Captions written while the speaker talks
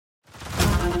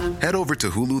Head over to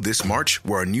Hulu this March,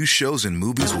 where our new shows and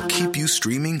movies will keep you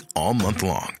streaming all month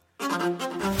long.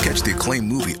 Catch the acclaimed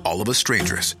movie All of Us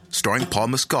Strangers, starring Paul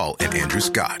Mescal and Andrew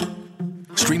Scott.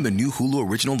 Stream the new Hulu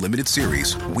original limited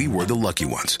series We Were the Lucky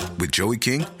Ones with Joey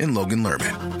King and Logan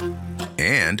Lerman.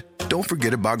 And don't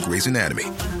forget about Grey's Anatomy.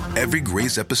 Every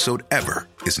Grey's episode ever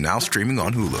is now streaming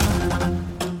on Hulu.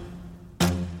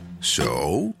 So,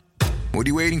 what are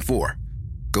you waiting for?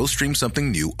 Go stream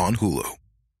something new on Hulu.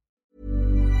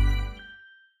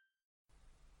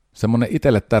 Semmoinen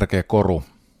itselle tärkeä koru,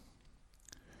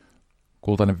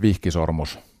 kultainen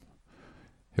vihkisormus,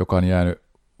 joka on jäänyt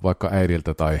vaikka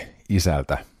äidiltä tai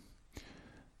isältä,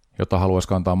 jota haluaisi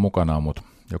kantaa mukanaan, mutta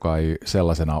joka ei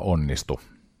sellaisena onnistu.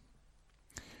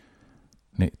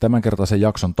 Niin tämänkertaisen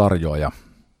jakson tarjoaja,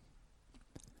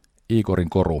 Igorin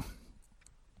koru,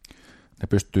 ne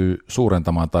pystyy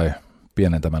suurentamaan tai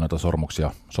pienentämään noita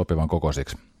sormuksia sopivan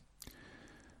kokoisiksi.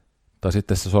 Tai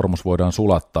sitten se sormus voidaan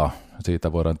sulattaa,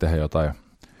 siitä voidaan tehdä jotain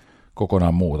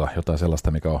kokonaan muuta, jotain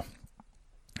sellaista, mikä on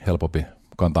helpompi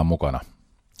kantaa mukana,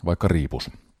 vaikka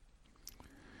riipus.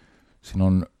 Siinä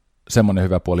on semmoinen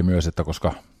hyvä puoli myös, että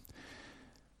koska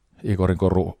Igorin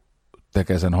koru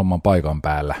tekee sen homman paikan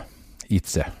päällä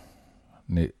itse,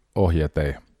 niin ohjeet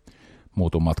ei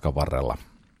muutu matkan varrella.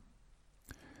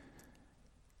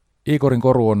 Igorin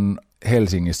koru on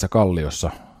Helsingissä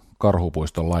Kalliossa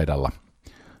Karhupuiston laidalla.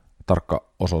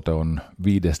 Tarkka osoite on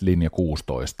 5. linja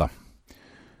 16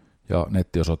 ja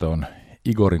nettiosoite on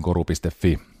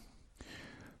igorinkoru.fi.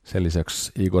 Sen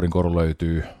lisäksi Igorin koru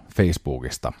löytyy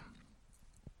Facebookista.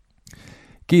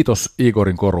 Kiitos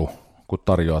Igorin koru, kun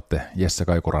tarjoatte Jesse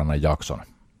Kaikurannan jakson.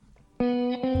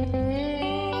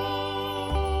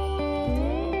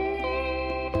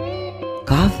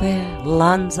 Cafe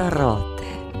Lanzarote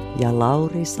ja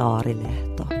Lauri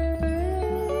Saarilehto.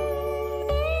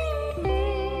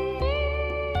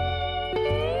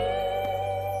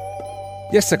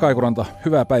 Jesse Kaikuranta,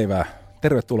 hyvää päivää.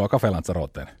 Tervetuloa Cafe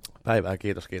Lanzaroteen. Päivää,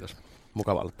 kiitos.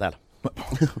 Mukava olla täällä.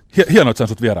 Hienoa, että sain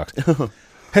sut vieraaksi.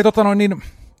 Hei,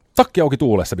 Takki auki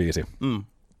tuulessa biisi.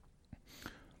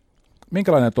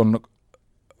 Minkälainen on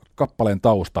kappaleen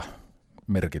tausta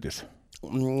merkitys?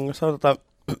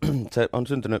 Se on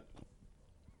syntynyt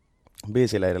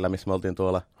biisileirillä, missä me oltiin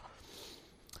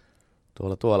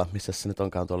tuolla, missä se nyt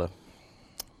onkaan tuolla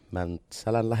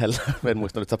Mäntsälän lähellä. En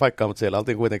muista nyt sitä paikkaa, mutta siellä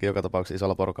oltiin kuitenkin joka tapauksessa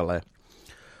isolla porukalla. Ja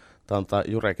tämä on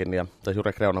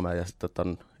Jurek Reunamäen ja sitten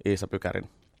ton Iisa Pykärin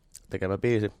tekemä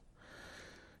biisi.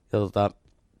 Ja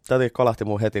tämä kolahti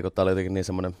mun heti, kun tämä oli jotenkin niin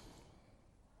semmoinen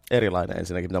erilainen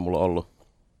ensinnäkin, mitä mulla on ollut.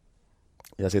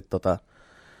 Ja sitten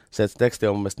se teksti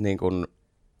on mun mielestä niin kuin,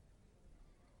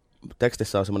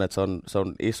 tekstissä on semmoinen, että se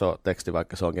on iso teksti,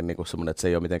 vaikka se onkin niinku semmoinen, että se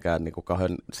ei ole mitenkään niinku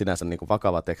kauhean sinänsä niinku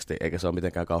vakava teksti, eikä se ole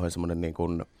mitenkään kauhean semmoinen, niinku,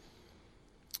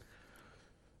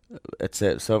 että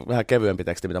se on vähän kevyempi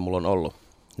teksti, mitä mulla on ollut.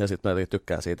 Ja sitten mä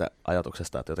tykkään siitä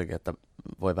ajatuksesta, että jotenkin, että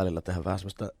voi välillä tehdä vähän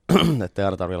semmoista, että ei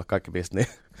aina tarvitse olla kaikki biisit niin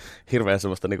hirveän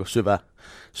semmoista niinku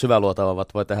syväluotavaa, vaan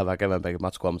voi tehdä vähän kevyempiäkin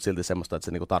matskua, mutta silti semmoista, että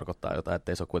se niinku tarkoittaa jotain,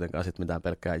 ettei se ole kuitenkaan sit mitään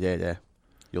pelkkää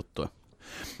juttua.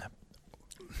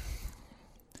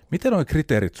 Miten nuo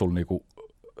kriteerit sulla, niinku,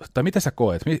 tai mitä sä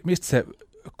koet, mistä se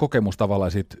kokemus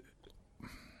tavallaan siitä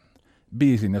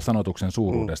biisin ja sanotuksen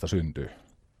suuruudesta syntyy?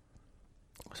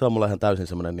 Se on mulla ihan täysin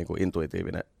semmoinen niinku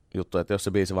intuitiivinen juttu, että jos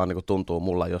se biisi vaan niinku tuntuu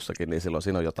mulla jossakin, niin silloin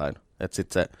siinä on jotain. Että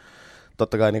sit se,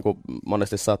 totta kai niinku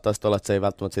monesti saattaa olla, että se ei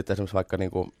välttämättä sitten esimerkiksi vaikka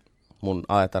niinku mun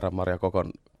Aetar Maria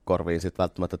Kokon korviin sit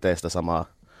välttämättä tee sitä samaa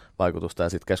vaikutusta ja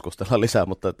sitten keskustellaan lisää,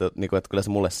 mutta että kyllä se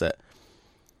mulle se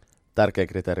tärkeä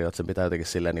kriteeri on, että sen pitää jotenkin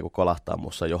silleen niin kuin kolahtaa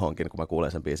mussa johonkin, kun mä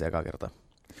kuulen sen biisin ekaa kertaa.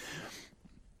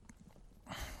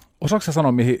 Osaatko sä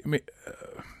sanoa,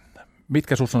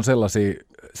 mitkä sus on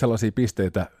sellaisia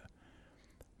pisteitä,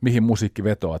 mihin musiikki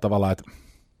vetoaa? Tavallaan, että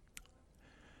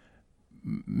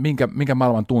minkä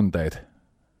maailman tunteet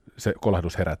se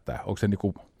kolahdus herättää? Onko se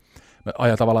niinku,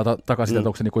 ajan tavallaan takaisin, että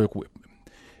onko se niinku joku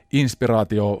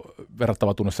inspiraatio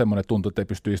verrattava tunne semmoinen tuntuu, että ei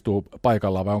pysty istumaan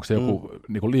paikallaan, vai onko se joku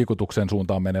niinku liikutuksen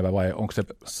suuntaan menevä, vai onko se...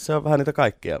 Se on vähän niitä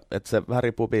kaikkia, että se vähän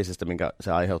riippuu biisistä, minkä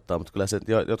se aiheuttaa, mutta kyllä se,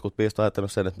 jotkut biisit on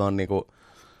ajattanut sen, että mä oon niinku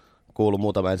kuullut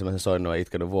muutama ensimmäisen soinnun ja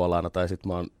itkenyt vuolaana, tai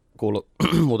sitten mä oon kuullut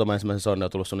muutama ensimmäisen soinnun ja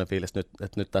tullut sellainen fiilis, että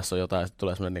nyt tässä on jotain, ja sitten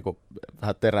tulee semmoinen niinku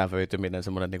vähän terävöityminen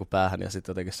semmoinen niinku päähän, ja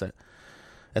sitten jotenkin se,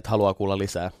 että haluaa kuulla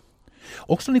lisää.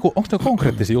 Onko ne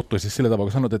konkreettisia juttuja siis sillä tavalla,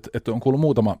 kun sanot, että on kuullut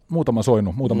muutama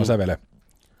soinnu, muutama sävele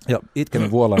ja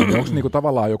itkenyt vuolana, niin onko se niinku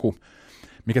tavallaan joku,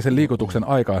 mikä sen liikutuksen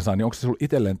aikaan saa, niin onko se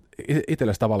sinulle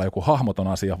itsellesi tavallaan joku hahmoton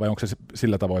asia, vai onko se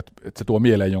sillä tavoin, että se tuo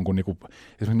mieleen jonkun niinku,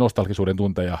 esimerkiksi nostalgisuuden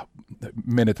tunteen ja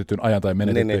menetetyn ajan tai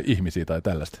menetettyjä ihmisiä tai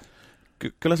tällaista?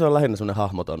 Kyllä se on lähinnä semmoinen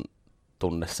hahmoton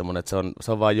tunne, semmoinen, että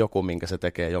se on vain joku, minkä se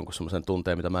tekee jonkun semmoisen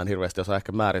tunteen, mitä mä en hirveästi osaa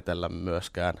ehkä määritellä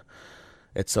myöskään.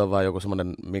 Että se on vain joku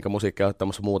semmoinen, minkä musiikki aiheuttaa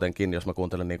musta muutenkin, jos mä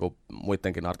kuuntelen niinku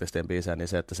muidenkin artistien biisejä,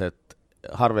 niin että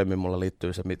harvemmin mulla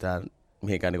liittyy se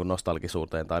mihinkään niinku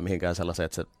nostalgisuuteen tai mihinkään sellaiseen,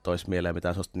 että se toisi mieleen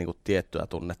mitään sellaista niinku tiettyä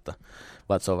tunnetta,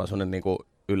 vaan se on vaan semmoinen niinku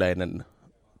yleinen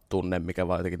tunne, mikä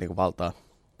vaan jotenkin niinku valtaa.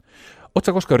 Oletko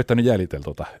sä koskaan yrittänyt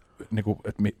jäljitellä, niinku,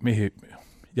 että mihin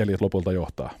jäljet lopulta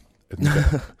johtaa?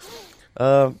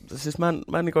 Siis mä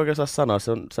en niinku oikein saa sanoa.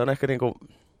 Se on ehkä niinku,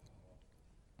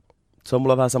 se on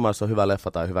mulla vähän sama, jos on hyvä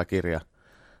leffa tai hyvä kirja,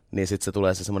 niin sitten se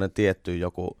tulee se semmoinen tietty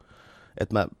joku,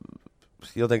 että mä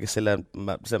jotenkin silleen,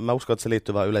 mä uskon, että se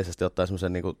liittyy vaan yleisesti ottaen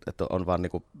semmoisen, niinku, että on vaan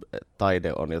niinku,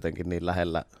 taide on jotenkin niin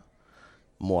lähellä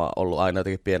mua ollut aina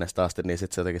jotenkin pienestä asti, niin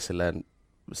sitten se jotenkin silleen,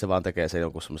 se vaan tekee sen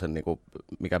jonkun semmoisen, niinku,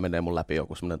 mikä menee mun läpi,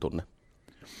 joku semmoinen tunne.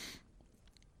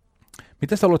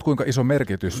 Miten sä luulet, kuinka iso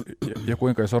merkitys ja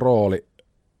kuinka iso rooli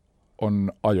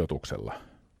on ajoituksella?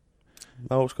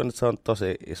 Mä uskon, että se on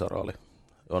tosi iso rooli.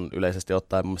 On yleisesti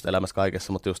ottaen mun mielestä elämässä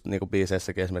kaikessa, mutta just niinku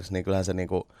biiseissäkin esimerkiksi, niin kyllähän se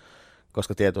niinku,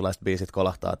 koska tietynlaiset biisit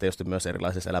kolahtaa tietysti myös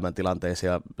erilaisissa elämäntilanteissa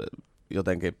ja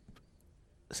jotenkin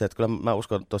se, että kyllä mä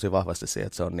uskon tosi vahvasti siihen,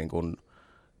 että se on niinku,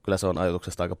 kyllä se on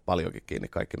ajoituksesta aika paljonkin kiinni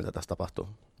kaikki, mitä tässä tapahtuu.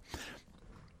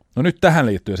 No nyt tähän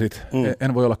liittyen sit,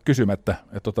 en voi olla kysymättä,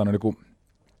 että niin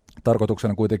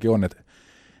tarkoituksena kuitenkin on, että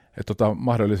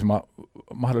mahdollisimman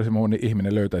moni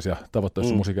ihminen löytäisi ja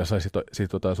tavoittaisi musiikkia ja saisi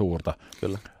siitä jotain suurta.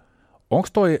 Kyllä. Onko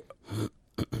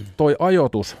toi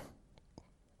ajoitus,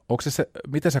 onko se,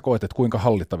 miten sä koet, että kuinka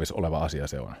hallittavissa oleva asia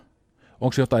se on?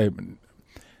 Onko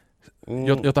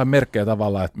jotain merkkejä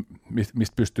tavallaan, että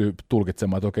mistä pystyy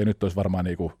tulkitsemaan, että okei, nyt olisi varmaan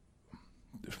niinku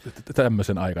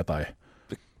tämmöisen aika tai...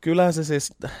 Kyllähän se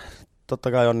siis,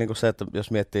 totta kai on niinku se, että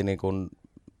jos miettii niinku,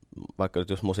 vaikka nyt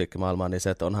just musiikkimaailmaa, niin se,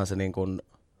 että onhan se niinku,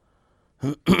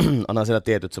 onhan siellä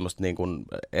tietyt semmoiset niinku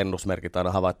ennusmerkit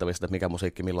aina havaittavista, että mikä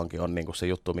musiikki milloinkin on niinku se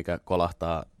juttu, mikä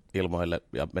kolahtaa ilmoille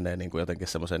ja menee niinku jotenkin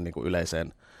semmoiseen niinku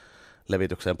yleiseen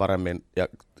levitykseen paremmin.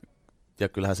 Ja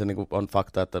kyllähän se niinku on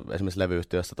fakta, että esimerkiksi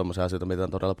levyyhtiössä tommoisia asioita mitä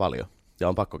on todella paljon. Ja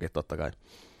on pakkokin totta kai.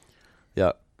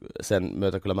 Ja sen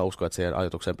myötä kyllä mä uskon, että siihen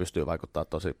ajoitukseen pystyy vaikuttaa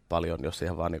tosi paljon, jos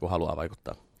siihen vaan niinku haluaa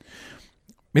vaikuttaa.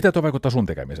 Miten tuo vaikuttaa sun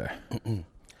tekemiseen?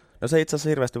 No se itse asiassa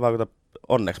hirveästi vaikuta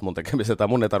onneksi mun tekemiseen, tai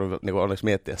mun ei tarvitse niinku onneksi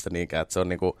miettiä sitä niinkään, että se on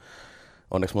niinku,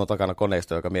 onneksi mulla on takana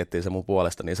koneisto, joka miettii sen mun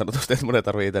puolesta niin sanotusti, että mun ei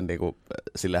tarvitse itse niinku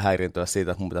sille häiriintyä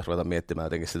siitä, että mun pitäisi ruveta miettimään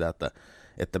jotenkin sitä,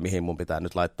 että mihin mun pitää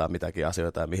nyt laittaa mitäkin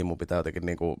asioita ja mihin mun pitää jotenkin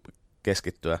niinku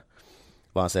keskittyä,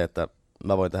 vaan se, että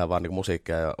mä voin tehdä vaan niinku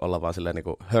musiikkia ja olla vaan silleen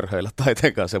niinku hörhöillä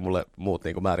taiteen kanssa ja mulle muut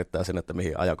niinku määrittää sen, että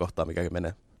mihin ajankohtaan mikäkin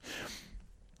menee.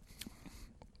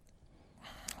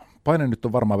 Paine nyt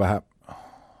on varmaan vähän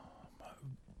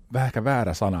ehkä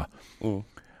väärä sana,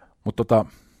 mutta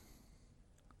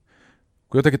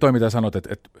kun jotenkin toi mitä sanot,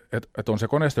 että on se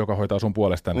koneisto, joka hoitaa sun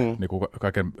puolesta niin kuin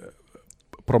kaiken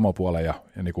promopuolen ja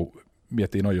niin kuin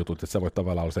miettii noin jutut, että sä voit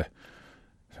tavallaan olla se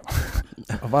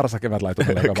varsa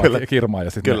kevätlaitumella, joka vaan kirmaa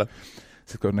ja sitten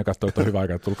kun ne katsoo, että on hyvä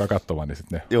aika, että tulkaa katsomaan, niin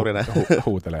sitten ne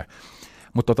huutelee.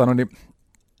 Mutta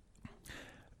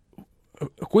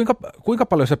kuinka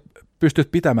paljon sä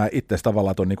pystyt pitämään itsesi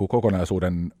tavallaan tuon niinku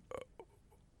kokonaisuuden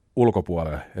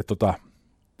ulkopuolelle?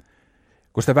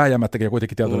 Kun sitä vääjäämättäkin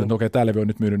kuitenkin tietoinen, että okei, tämä levy on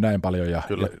nyt myynyt näin paljon ja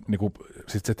niinku,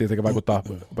 sit se tietenkin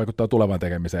vaikuttaa tulevaan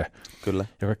tekemiseen. Kyllä.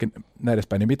 Ja kaikki näin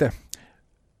edespäin. Niin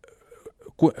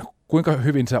kuinka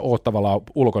hyvin sä oot tavallaan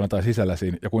ulkona tai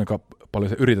sisälläsi ja kuinka paljon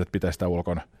sä yrität pitää sitä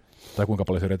ulkona tai kuinka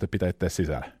paljon sä yrität pitää itseäsi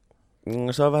sisällä?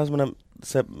 Se on vähän semmoinen,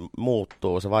 se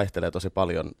muuttuu, se vaihtelee tosi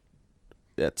paljon.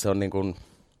 Että se on niin kuin,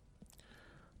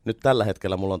 nyt tällä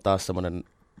hetkellä mulla on taas semmoinen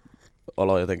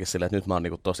olo jotenkin silleen, että nyt mä oon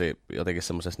niin kuin tosi jotenkin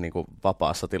semmoisessa niin kuin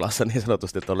vapaassa tilassa niin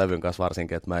sanotusti tuon levyn kanssa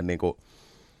varsinkin, että mä en niin kuin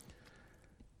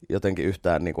jotenkin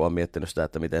yhtään niin kuin ole miettinyt sitä,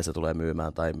 että miten se tulee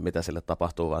myymään tai mitä sille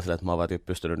tapahtuu, vaan silleen, että mä oon vaan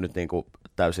pystynyt nyt niin kuin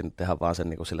täysin tehdä vaan sen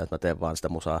niin kuin silleen, että mä teen vaan sitä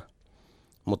musaa.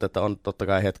 Mutta että on totta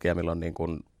kai hetkiä, milloin niin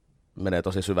kuin menee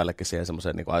tosi syvällekin siihen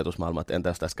semmoiseen niin kuin ajatusmaailmaan, että entä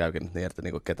jos tässä käykin niin, että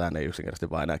niin kuin ketään ei yksinkertaisesti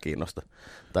vaan enää kiinnosta.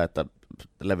 Tai että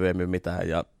levy ei myy mitään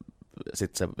ja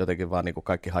sitten se jotenkin vaan niin kuin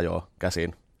kaikki hajoaa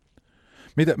käsiin.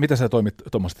 Mitä sä toimit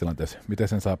tuommoisessa tilanteessa? Miten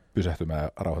sen saa pysähtymään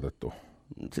ja rauhoitettua?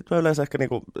 Sitten mä yleensä ehkä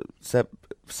niinku,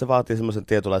 se vaatii semmoisen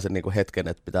tietynlaisen niinku hetken,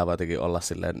 että pitää vaan jotenkin olla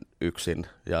silleen yksin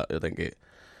ja jotenkin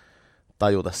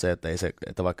tajuta se,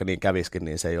 että vaikka niin käviskin,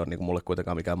 niin se ei ole niinku mulle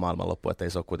kuitenkaan mikään maailmanloppu, että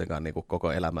ei se ole kuitenkaan niinku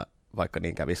koko elämä, vaikka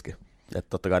niin käviskin. Että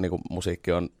totta kai niinku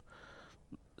musiikki on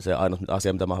se ainut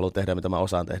asia, mitä mä haluan tehdä, mitä mä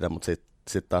osaan tehdä, mutta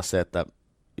sitten taas se, että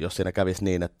jos siinä kävisi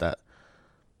niin, että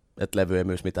levy ei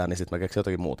myys mitään, niin sitten mä keksin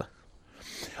jotakin muuta.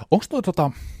 Onko toi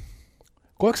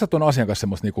koetko sä tuon asian kanssa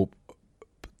semmoista niinku,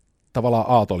 tavallaan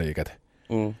aatoliiket?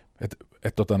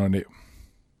 Niin,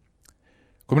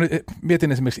 kun mä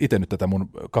mietin esimerkiksi itse nyt tätä mun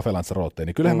Café Lanzarotea,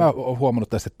 niin kyllähän mä oon huomannut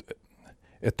tästä,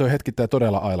 että toi hetkittäin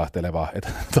todella ailahtelevaa.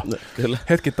 Kyllä.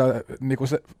 Hetkittäin niinku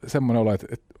semmoinen olo,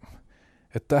 että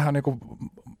tämähän on niinku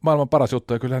maailman paras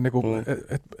juttu, ja kyllähän niinku,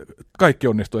 kaikki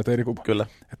onnistuu, että niinku,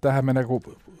 tämähän menee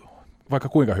vaikka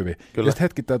kuinka hyvin. Kyllä. Ja sitten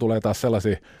hetkittäin tulee taas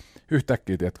sellaisia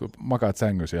yhtäkkiä, että kun makaat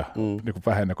sängyssä ja niinku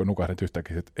vähän ennen kuin nukahdet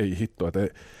yhtäkkiä, että ei hittoa, että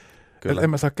en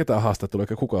mä saa ketään haastattelua,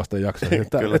 eikä kukaan sitä jaksaa.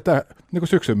 Että niin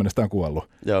syksyyn mennessä on kuollut.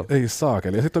 Joo. Ei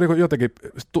saakeli. Ja sitten on niin jotenkin,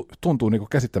 tuntuu niin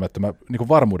käsittämättömän niin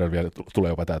varmuuden vielä tulee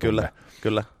jopa tämä tunne.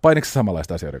 Kyllä. Painitko se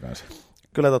samanlaista asioiden kanssa?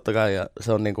 Kyllä totta kai. Ja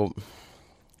se on niin kuin,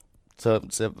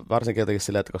 se varsinkin jotenkin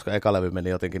silleen, että koska eka levy meni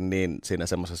jotenkin niin siinä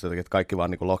semmoisessa jotenkin, että kaikki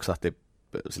vaan niin kuin loksahti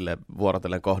sille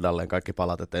vuorotellen kohdalleen kaikki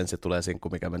palat, että ensin tulee sinkku,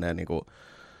 mikä menee niin kuin,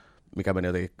 mikä meni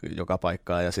jotenkin joka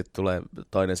paikkaan, ja sitten tulee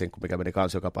toinen sinkku, mikä meni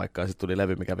kans joka paikkaan, ja sitten tuli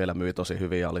levy, mikä vielä myi tosi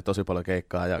hyvin, ja oli tosi paljon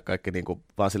keikkaa, ja kaikki niinku,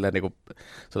 vaan silleen, niinku,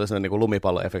 se oli sellainen niinku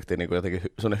lumipalloefekti, niinku jotenkin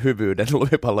sellainen hyvyyden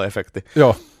lumipalloefekti.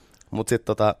 Joo. Mutta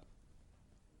sitten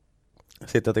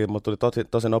sit jotenkin mulle tuli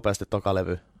tosi nopeasti toka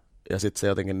levy, ja sitten se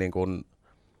jotenkin niinku,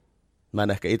 mä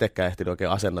en ehkä itsekään ehtinyt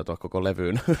oikein asennoitua koko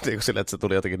levyyn, niinku silleen, että se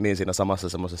tuli jotenkin niin siinä samassa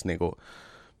semmoisessa niinku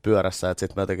pyörässä, että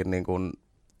sitten mä jotenkin niinku,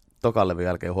 tokan levyn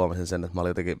jälkeen huomasin sen, että mä olin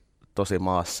jotenkin tosi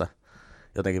maassa.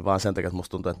 Jotenkin vaan sen takia, että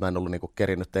musta tuntuu, että mä en ollut niinku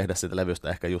kerinyt tehdä siitä levystä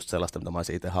ehkä just sellaista, mitä mä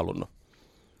olisin itse halunnut.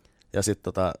 Ja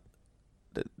sitten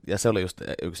ja se oli just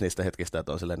yksi niistä hetkistä,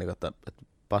 että on silleen, niinku, että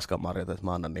paskan marjat, että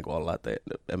mä annan niinku olla, että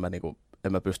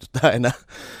en mä pysty tähän enää.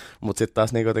 Mutta sitten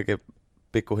taas niinku jotenkin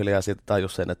pikkuhiljaa siitä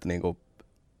tajus sen, että niinku,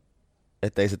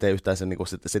 ei se tee yhtään sen, niinku,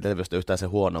 siitä levystä yhtään sen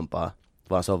huonompaa,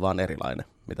 vaan se on vaan erilainen,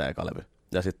 mitä eka levy.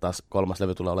 Ja sitten taas kolmas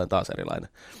levy tulee olemaan taas erilainen.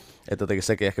 Että jotenkin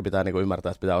sekin ehkä pitää niinku ymmärtää,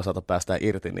 että pitää osata päästää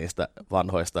irti niistä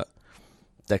vanhoista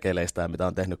tekeleistä, mitä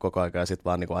on tehnyt koko ajan, ja sitten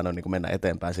vaan niinku aina niinku mennä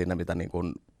eteenpäin siinä, mitä niinku,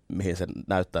 mihin se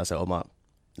näyttää se oma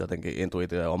jotenkin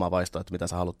intuitio ja oma vaisto, että mitä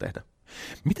sä haluat tehdä.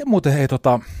 Miten muuten, hei,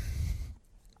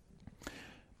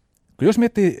 kun jos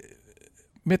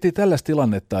miettii tällaista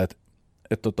tilannetta, että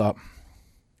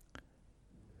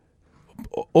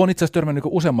olen itse asiassa törmännyt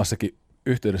niin useammassakin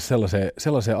yhteydessä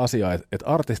sellaiseen asiaan, että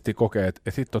artisti kokee,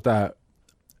 että sitten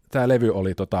tämä levy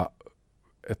oli,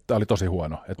 että oli tosi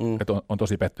huono, että on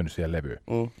tosi pettynyt siihen levyyn.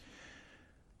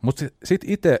 Mutta sitten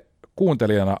itse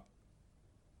kuuntelijana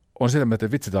on sitä mieltä,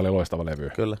 että vitsi, tämä oli loistava levy.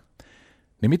 Kyllä.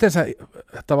 Niin miten sä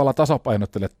tavallaan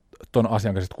tasapainottelet ton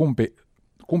asian kanssa, että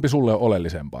kumpi sulle on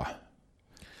oleellisempaa?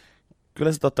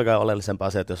 Kyllä se totta kai on oleellisempaa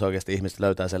se, että jos oikeasti ihmiset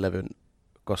löytää sen levyn,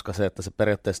 koska se, että se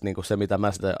periaatteessa niin kuin se, mitä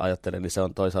mä sitä ajattelen, niin se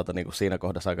on toisaalta niin kuin siinä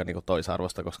kohdassa aika niin kuin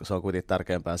toisarvosta, koska se on kuitenkin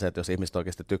tärkeämpää se, että jos ihmiset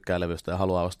oikeasti tykkää levystä ja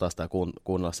haluaa ostaa sitä ja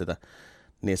kuunnella sitä,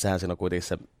 niin sehän siinä on kuitenkin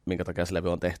se, minkä takia se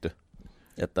levy on tehty.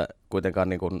 Että kuitenkaan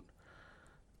niin kuin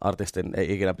artistin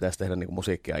ei ikinä pitäisi tehdä niin kuin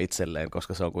musiikkia itselleen,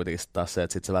 koska se on kuitenkin taas se,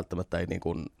 että sit se välttämättä ei niin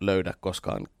kuin löydä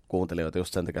koskaan kuuntelijoita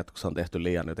just sen takia, että kun se on tehty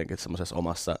liian jotenkin semmoisessa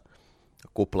omassa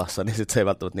kuplassa, niin sitten se ei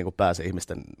välttämättä niin kuin pääse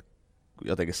ihmisten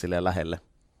jotenkin silleen lähelle.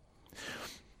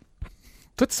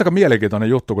 Tuo on aika mielenkiintoinen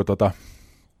juttu, kun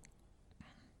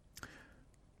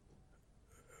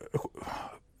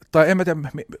tai en mä tiedä,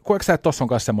 koetko sä, että tuossa on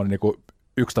myös semmoinen niinku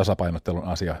yksi tasapainottelun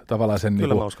asia? Tavallaan sen, kyllä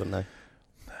niinku, mä uskon näin.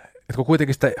 Että kun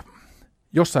kuitenkin sitä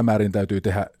jossain määrin täytyy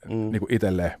tehdä niinku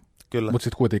itselleen, mutta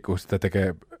sitten kuitenkin kun sitä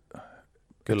tekee,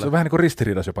 se on vähän niin kuin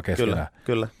ristiriidas jopa keskenään.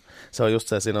 Kyllä. Se on just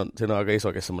se, siinä on aika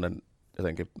isokin semmoinen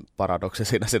jotenkin paradoksi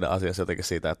siinä asiassa jotenkin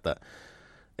siitä,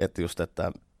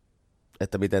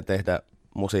 että miten tehdä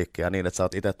musiikkia niin, että sä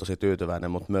oot itse tosi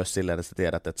tyytyväinen, mutta myös silleen, että sä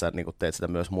tiedät, että sä niinku teet sitä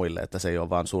myös muille, että se ei ole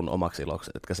vaan sun omaksi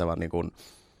iloksi, etkä sä vaan niinku,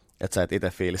 että sä et itse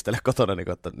fiilistele kotona,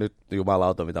 niinku, että nyt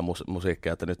jumalauta mitä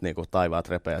musiikkia, että nyt niinku taivaat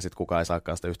repeä ja sit kukaan ei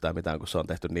saakaan sitä yhtään mitään, kun se on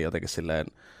tehty niin jotenkin silleen,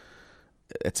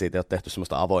 että siitä ei ole tehty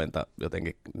semmoista avointa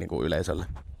jotenkin niinku yleisölle.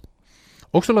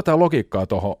 Onko sulla tämä logiikkaa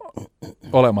tuohon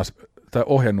olemassa, tai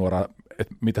ohjenuora,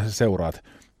 että mitä sä seuraat,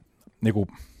 niinku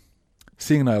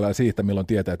signailla siitä, milloin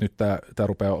tietää, että nyt tämä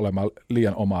rupeaa olemaan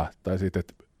liian omaa, tai siitä,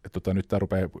 että nyt tämä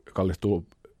rupeaa kallistua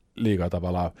liikaa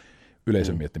tavallaan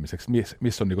yleisön miettimiseksi.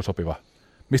 Missä on niinku sopiva,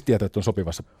 mistä tietää, että on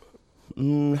sopivassa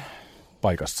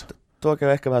paikassa? Tuokin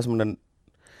on ehkä vähän semmoinen,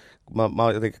 mä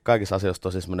oon jotenkin kaikissa asioissa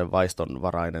tosi semmoinen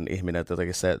vaistonvarainen ihminen, että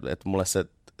jotenkin se, että mulle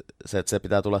että se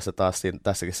pitää tulla se taas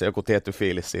tässäkin se joku tietty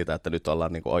fiilis siitä, että nyt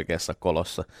ollaan niinku oikeassa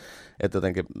kolossa. Että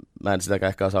jotenkin mä en sitäkään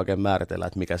ehkä osaa oikein määritellä,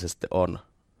 että mikä se sitten on,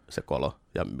 se kolo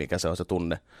ja mikä se on se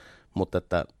tunne, mutta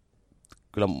että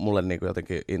kyllä mulle niin kuin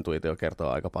jotenkin intuitio kertoo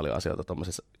aika paljon asioita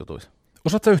tuommoisissa jutuissa.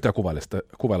 Osaatko sä yhtään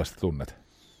kuvailla sitä tunnet?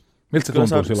 Miltä se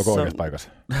tuntuu silloin, kun oikeassa paikassa?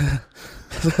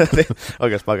 Niin,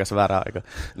 oikeassa paikassa väärä aika.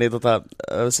 Niin,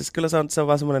 siis kyllä se on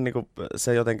vaan semmoinen, niin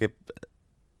se jotenkin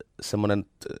semmoinen,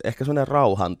 ehkä semmoinen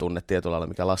rauhan tunne tietyllä lailla,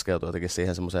 mikä laskeutuu jotenkin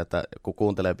siihen semmoiseen, että kun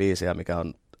kuuntelee biisiä, mikä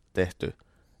on tehty,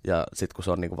 ja sitten kun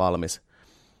se on niin kuin valmis,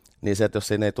 niin se, että jos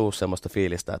siinä ei tule semmoista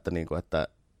fiilistä, että, niin kuin, että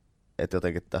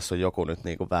jotenkin tässä on joku nyt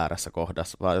niin kuin väärässä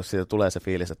kohdassa, vaan jos siitä tulee se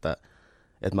fiilis, että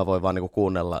mä voin vaan niin kuin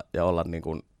kuunnella ja olla niin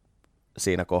kuin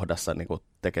siinä kohdassa niin kuin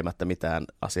tekemättä mitään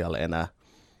asialle enää,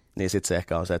 niin sitten se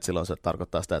ehkä on se, että silloin se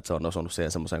tarkoittaa sitä, että se on osunut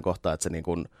siihen semmoiseen kohtaan, että se niin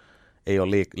kuin ei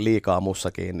ole liikaa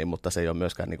mussa kiinni, mutta se ei ole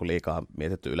myöskään niin kuin liikaa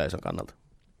mietitty yleisön kannalta.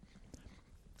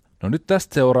 No nyt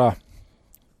tästä seuraa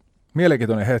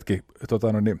mielenkiintoinen hetki.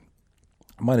 Niin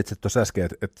mainitsit tuossa äsken,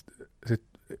 että sit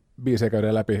biisejä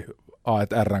käydään läpi A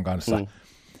et R:n kanssa.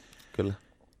 Kyllä.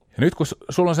 Ja nyt kun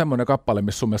sulla on semmoinen kappale,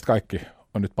 missä sun mielestä kaikki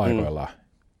on nyt paikoillaan,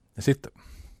 ja sitten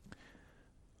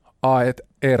A et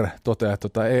R toteaa,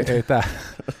 että ei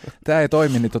tämä ei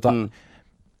toimi, niin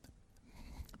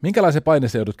minkälaisen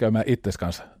paineeseen joudut käymään itses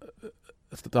kanssa?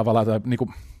 Tavallaan, niin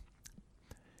kuin,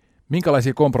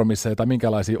 minkälaisia kompromisseja tai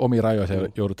minkälaisia omia rajoja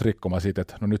joudut rikkomaan siitä,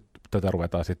 että no nyt tätä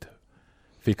ruvetaan sitten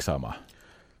fiksaamaan?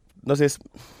 No siis,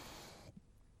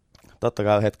 totta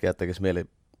kai hetkiä tekisi mieli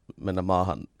mennä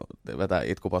maahan, vetää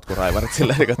itkupotkuraivarit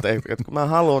silleen, että mä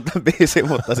haluan tämän biisin,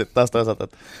 mutta sitten taas toisaalta,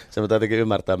 että se pitää jotenkin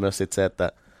ymmärtää myös sit se,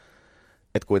 että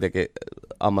kuitenkin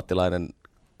ammattilainen,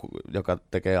 joka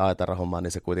tekee AETR-hommaa,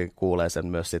 niin se kuitenkin kuulee sen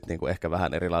myös sit niinku ehkä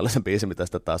vähän erilaisen biisin, mitä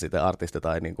sitten taas itse artisti,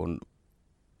 tai niinku,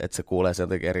 että se kuulee sen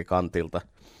jotenkin eri kantilta.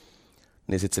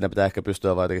 Niin sitten siinä pitää ehkä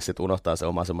pystyä vaan jotenkin sit unohtaa se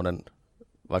oma semmoinen,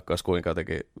 vaikka olisi kuinka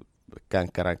jotenkin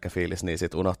känkkäränkkä fiilis, niin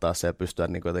sitten unohtaa se ja pystyä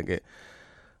niinku jotenkin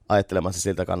ajattelemaan se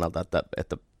siltä kannalta,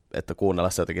 että kuunnella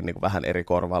se jotenkin niinku vähän eri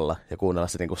korvalla ja kuunnella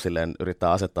se niinku silleen,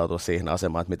 yrittää asettautua siihen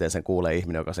asemaan, että miten sen kuulee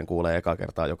ihminen, joka sen kuulee eka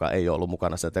kertaa, joka ei ollut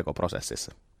mukana sen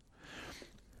tekoprosessissa.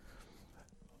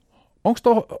 Onko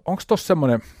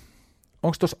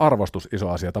tuossa arvostus iso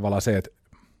asia? Tavallaan se, että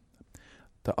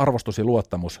arvostus ja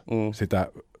luottamus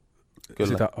sitä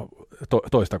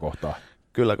toista kohtaa.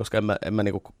 Kyllä, koska en mä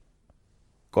niinku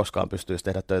koskaan pystyisi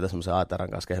tehdä töitä semmoisen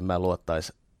AETR:n kanssa, kehen mä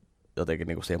luottaisi jotenkin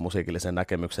niinku siihen musiikilliseen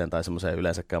näkemykseen tai semmoiseen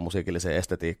yleensäkään musiikilliseen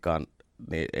estetiikkaan,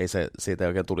 niin ei se siitä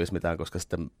oikein tulisi mitään, koska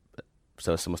sitten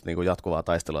se olisi semmoista niinku jatkuvaa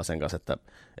taistelua sen kanssa,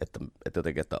 että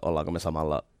jotenkin, että ollaanko me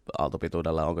samalla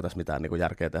aaltopituudella, onko tässä mitään niinku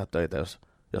järkeä tehdä töitä,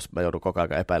 jos mä joudun koko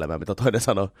ajan epäilemään, mitä toinen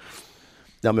sanoo.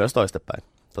 Ja myös toistepäin,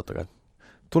 totta kai.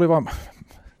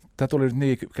 Tämä tuli nyt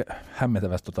niin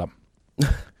hämmentävästä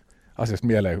asiasta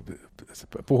mieleen,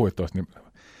 puhuit tuosta, niin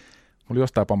mulla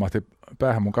jostain pamahti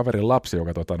päähän mun kaverin lapsi,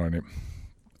 joka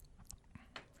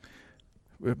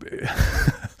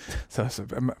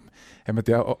en mä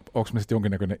tiedä, onko mä sitten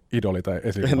jonkinnäköinen idoli tai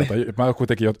esikuva, mutta mä oon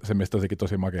kuitenkin semmoista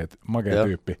tosi makea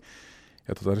tyyppi.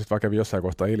 Ja sitten vaan kävi jossain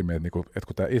kohtaa ilmi, että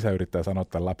kun tämä isä yrittää sanoa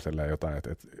tämän lapselle jotain,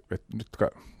 että nyt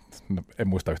en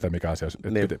muista yhtään mikä asia,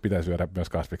 että pitää syödä myös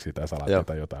kasviksia tai salaattia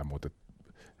tai jotain muuta, että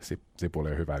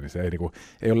sipuli on hyvä, niin se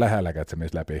ei ole lähelläkään, että se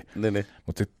menisi läpi.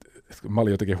 Mutta sitten mä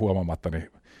olin jotenkin huomaamatta,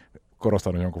 niin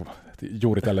korostanut jonkun,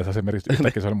 juuri tällaisen esimerkiksi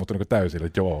yhtäkkiä se oli muuttunut täysin,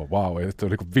 että joo, vau, ja se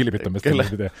oli vilpittömästi.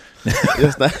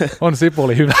 Just näin. On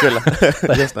sipuli hyvä. Kyllä,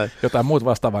 just näin. Jotain muuta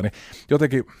vastaavaa, niin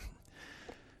jotenkin,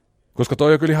 koska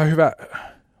toi on kyllä ihan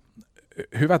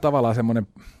hyvä tavallaan semmoinen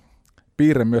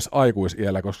piirre myös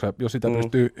aikuisiällä, koska jos sitä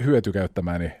pystyy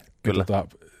hyötykäyttämään, niin kyllä.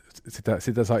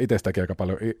 Sitä saa itsestäkin aika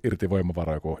paljon irti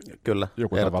voimavaroja, kun kyllä,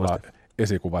 joku tavallaan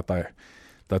esikuva tai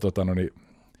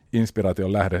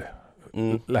inspiraation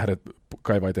lähde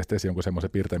kaivaa itsestä esiin jonkun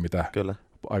semmoisen piirteen, mitä kyllä.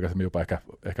 aikaisemmin jopa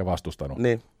ehkä vastustanut.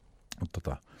 Niin.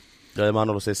 Ja mä oon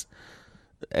ollut siis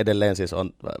edelleen siis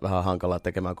on vähän hankalaa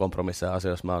tekemään kompromisseja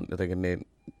asioissa. Mä oon jotenkin niin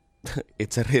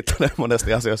itse riittänyt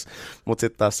monesti asioissa, mutta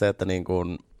sitten taas se, että niin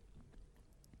kun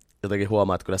jotenkin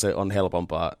huomaa, että kyllä se on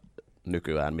helpompaa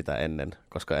nykyään mitä ennen,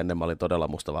 koska ennen mä olin todella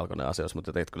mustavalkoinen asioissa, mutta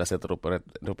jotenkin kyllä sieltä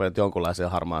rupeaa jonkunlaisia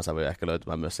harmaan sävyjä ehkä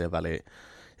löytymään myös siihen väliin.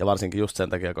 Ja varsinkin just sen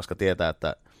takia, koska tietää,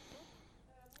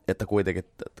 että kuitenkin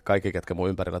kaikki, ketkä mun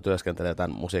ympärillä työskentelee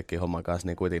tämän musiikkihomman kanssa,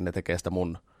 niin kuitenkin ne tekee sitä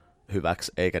mun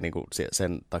hyväksi, eikä niinku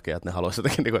sen takia, että ne haluaisi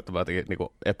jotenkin, niinku, että mä jotenkin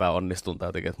niinku epäonnistun tai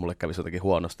jotenkin, että mulle kävisi jotenkin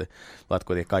huonosti, vaan että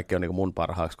kuitenkin kaikki on niinku mun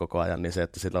parhaaksi koko ajan, niin se,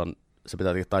 että silloin se pitää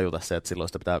jotenkin tajuta se, että silloin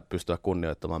sitä pitää pystyä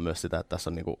kunnioittamaan myös sitä, että tässä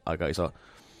on niinku aika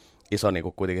iso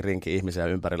niinku kuitenkin rinki ihmisiä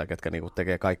ympärillä, ketkä niinku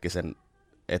tekee kaikki sen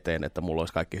eteen, että mulla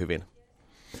olisi kaikki hyvin.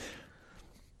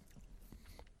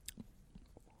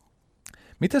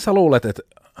 Miten sä luulet, että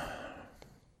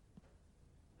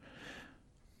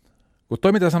kun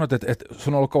toi mitä sanoit, että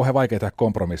sun on ollut kauhean vaikea tehdä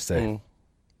kompromisseja,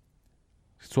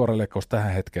 suora leikkaus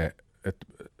tähän hetkeen, että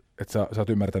sä oot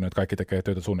ymmärtänyt, että kaikki tekee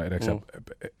töitä sun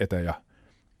eteen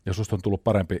ja susta on tullut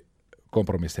parempi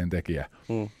kompromissien tekijä.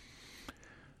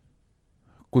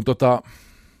 Kun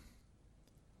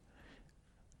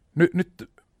nyt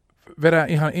vedän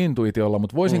ihan intuitiolla,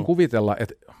 mutta voisin kuvitella,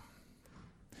 että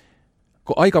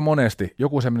kun aika monesti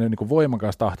joku semmoinen niin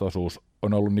voimakas tahtoisuus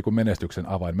on ollut niin menestyksen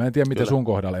avain. Mä en tiedä, miten sun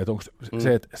kohdalla, että onko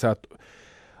se, että sä oot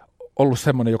ollut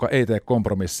semmoinen, joka ei tee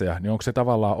kompromisseja, niin onko se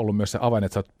tavallaan ollut myös se avain,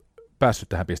 että sä oot päässyt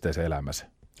tähän pisteeseen elämässä?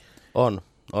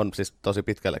 On siis tosi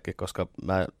pitkällekin, koska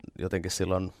mä jotenkin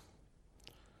silloin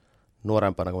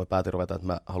nuorempana, kun mä päätin ruveta, että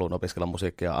mä haluan opiskella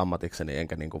musiikkia ammatikseni,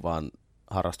 enkä niin kuin vaan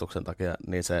harrastuksen takia,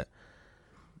 niin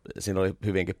siinä oli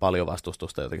hyvinkin paljon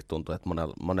vastustusta. Jotenkin tuntui, että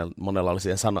monella oli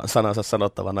siihen sanansa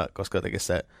sanottavana, koska jotenkin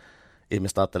se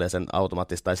ihmiset ajattelee sen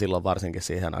automaattisesti, tai silloin varsinkin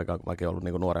siihen aikaan, kun mäkin ollut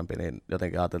niin kuin nuorempi, niin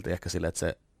jotenkin ajateltiin ehkä silleen,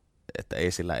 että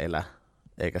ei sillä elä,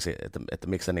 eikä että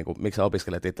miksi sä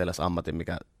opiskelet itsellesi ammatin,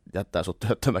 mikä jättää sut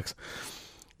työttömäksi.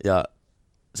 Ja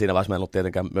siinä vaiheessa mä en ollut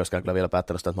tietenkään myöskään kyllä vielä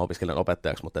päättänyt sitä, että mä opiskelen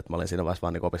opettajaksi, mutta että mä olin siinä vaiheessa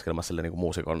vaan niin opiskelemassa sille niin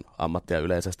muusikon ammattia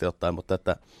yleisesti ottaen, mutta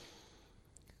että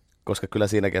koska kyllä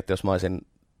siinäkin, että jos mä olisin,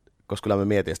 koska kyllä mä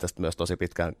mietin sitä myös tosi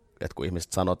pitkään, että kun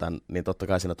ihmiset sanoo tämän, niin totta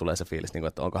kai siinä tulee se fiilis,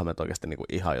 että onkohan me oikeasti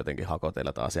ihan jotenkin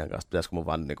hakoteilla tämän asian kanssa, pitäisikö mun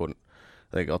vaan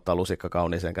jotenkin ottaa lusikka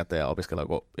kauniiseen käteen ja opiskella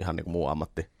joku ihan muu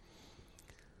ammatti.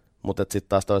 Mutta sitten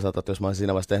taas toisaalta, että jos mä olisin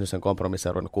siinä vaiheessa tehnyt sen kompromissin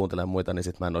ja ruvennut kuuntelemaan muita, niin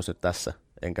sitten mä en olisi nyt tässä,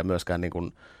 enkä myöskään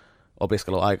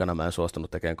opiskelun aikana mä en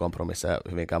suostunut tekemään kompromisseja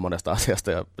hyvinkään monesta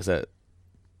asiasta, ja se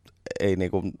ei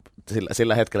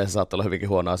sillä hetkellä se saattaa olla hyvinkin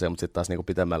huono asia, mutta sitten taas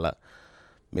pitemmällä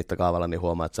mittakaavalla niin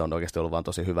huomaa, että se on oikeasti ollut vaan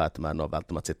tosi hyvä, että mä en ole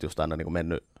välttämättä sitten just aina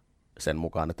mennyt sen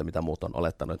mukaan, että mitä muut on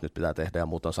olettanut, että nyt pitää tehdä ja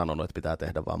muut on sanonut, että pitää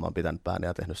tehdä, vaan mä oon pitänyt pääni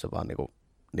ja tehnyt sen vaan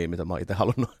niin, mitä mä oon itse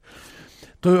halunnut.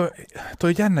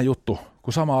 Toi jännä juttu,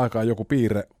 kun samaan aikaan joku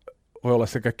piirre voi olla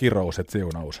sekä kirous että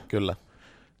siunaus. Kyllä.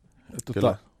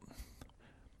 Kyllä.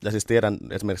 Ja siis tiedän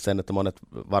esimerkiksi sen, että monet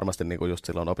varmasti just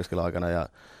silloin opiskeluaikana ja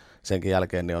senkin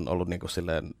jälkeen niin on ollut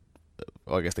silleen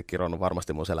oikeasti kironnut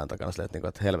varmasti mun selän takana silleen,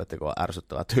 että helvetti kun on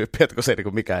ärsyttävä tyyppi, että kun se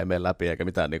mikään ei mene läpi eikä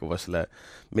mitään voi silleen,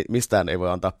 mistään ei voi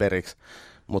antaa periksi.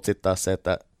 Mutta sitten taas se,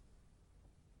 että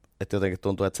jotenkin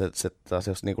tuntuu, että se taas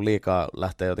jos liikaa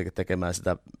lähtee jotenkin tekemään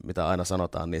sitä, mitä aina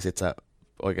sanotaan, niin sitten sä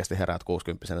oikeasti heräät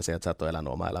 60-vuotiaana siihen, että sä et ole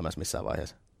elänyt omaa elämässä missään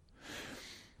vaiheessa.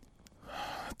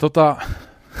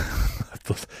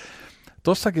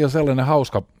 Tossakin on sellainen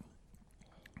hauska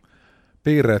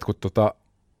piirre, että kun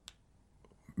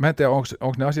mä en tiedä,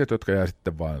 onko ne asiat, jotka jää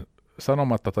sitten vaan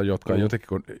sanomatta tai jotka jotenkin,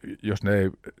 jos ne ei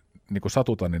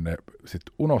satuta, niin ne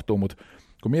sitten unohtuu, mutta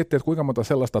kun miettii, että kuinka monta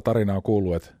sellaista tarinaa on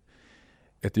kuullut,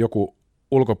 että joku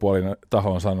ulkopuolinen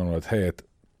taho on sanonut, että hei, että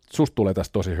susta tulee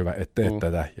tästä tosi hyvä, et tee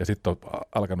tätä, ja sitten on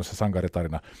alkanut se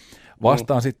sankaritarina.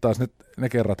 Vastaan sitten taas ne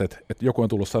kerrat, että joku on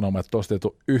tullut sanomaan, että tuosta ei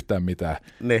tule yhtään mitään,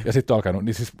 ja sitten on alkanut,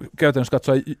 niin siis käytännössä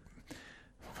katsoen,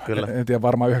 en tiedä,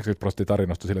 varmaan 90%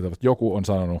 tarinoista sillä tavalla, että joku on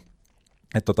sanonut,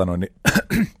 että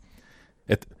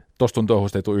että tuosta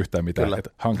touhusta ei tule yhtään mitään, että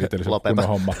hankittelisi kunnon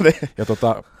homma. Ja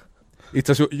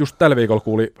itse asiassa just tällä viikolla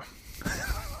kuuli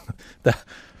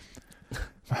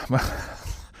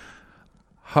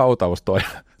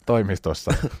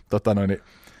hautaustoimistossa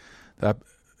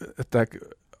tämä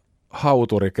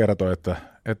hauturi kertoi, että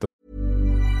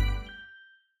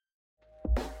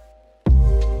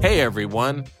Hey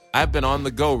everyone, I've been on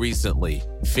the go recently.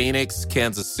 Phoenix,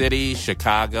 Kansas City,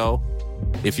 Chicago.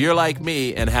 If you're like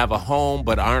me and have a home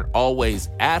but aren't always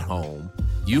at home,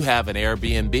 you have an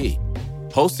Airbnb.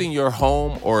 Hosting your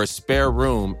home or a spare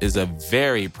room is a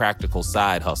very practical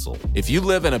side hustle. If you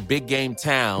live in a big game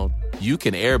town, you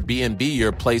can Airbnb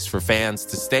your place for fans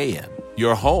to stay in.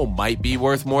 Your home might be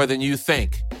worth more than you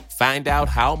think. Find out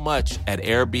how much at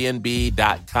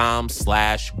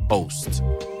airbnb.com/host.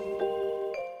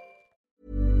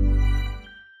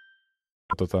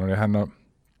 Hän on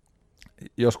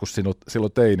joskus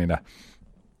silloin teininä,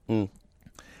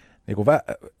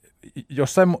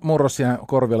 jossain murrosiän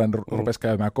korvilla rupesi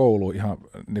käymään kouluun ihan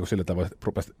sillä tavoin, että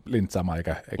rupesi lintsaamaan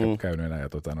eikä käynyt enää.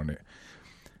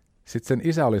 Sitten sen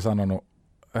isä oli sanonut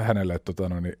hänelle, että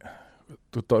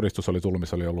todistus oli tullut,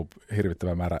 missä oli ollut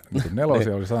hirvittävä määrä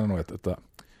nelosia, oli sanonut, että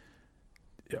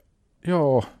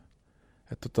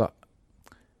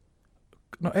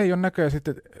no ei ole näköjään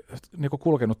sitten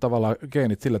kulkenut tavallaan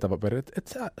geenit sillä tavalla,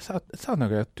 että sä oot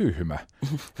näköjään tyhmä.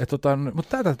 Mutta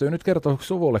tämä täytyy nyt kertoa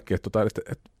suvullekin, että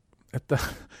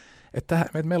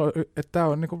tämä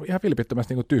on ihan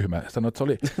vilpittömästi tyhmä. Sanoin, että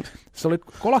se oli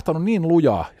kolahtanut niin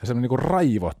lujaa ja se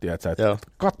raivotti, että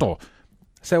kato.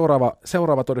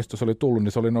 Seuraava todistus oli tullut,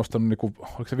 niin se oli nostanut,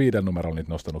 oliko se 5 numerolla niitä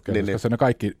nostanut, koska ne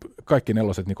kaikki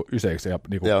neloset yseiksi ja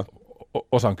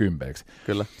osan kympeiksi.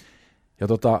 Kyllä. Ja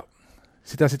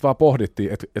sitä sitten vaan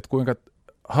pohdittiin, että kuinka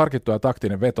harkittu ja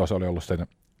taktinen veto se oli ollut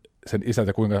sen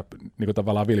isältä, kuinka niin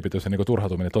tavallaan vilpitys ja niin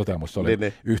turhautuminen toteamus se oli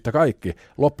niin. yhtä kaikki.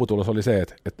 Lopputulos oli se,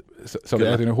 että se oli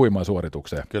ehtinyt huimaan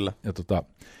suoritukseen. Kyllä. Ja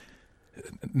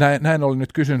näin oli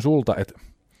nyt kysyn sulta, että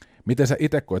miten sä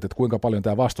itse koet, että kuinka paljon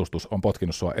tämä vastustus on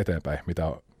potkinut sua eteenpäin,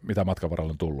 mitä matkan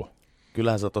varrella on tullut?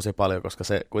 Kyllähän se on tosi paljon, koska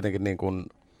se kuitenkin niin kuin,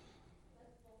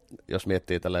 jos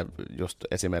miettii tälle just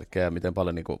esimerkkejä, miten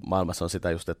paljon niin kuin maailmassa on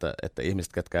sitä just, että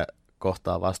ihmiset, ketkä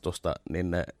kohtaa vastusta,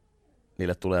 niin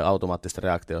niille tulee automaattista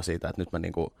reaktio siitä, että nyt mä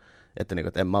että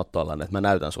en mä ole tollainen, että mä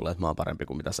näytän sulle, että mä oon parempi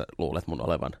kuin mitä sä luulet mun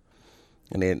olevan.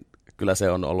 Ja niin kyllä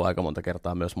se on ollut aika monta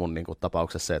kertaa myös mun niin kuin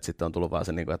tapauksessa se, että sitten on tullut vaan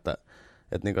se,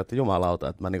 että jumalauta,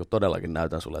 että mä niin kuin todellakin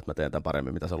näytän sulle, että mä teen tämän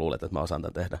paremmin, mitä sä luulet, että mä osaan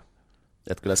tämän tehdä.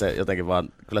 Että kyllä se jotenkin vaan,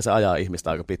 kyllä se ajaa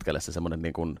ihmistä aika pitkälle se semmoinen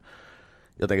niin kuin,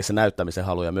 jotenkin se näyttämisen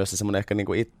halu ja myös se semmoinen ehkä niin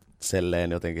kuin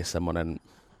itselleen jotenkin semmoinen,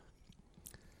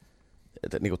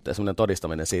 että niin kuin semmoinen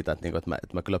todistaminen siitä, että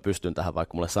mä kyllä pystyn tähän,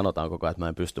 vaikka mulle sanotaan koko ajan, että mä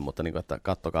en pysty, mutta niin kuin, että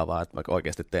kattokaa vaan, että mä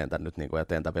oikeasti teen tämän nyt niin kuin, ja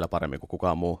teen tämän vielä paremmin kuin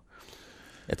kukaan muu.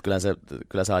 Että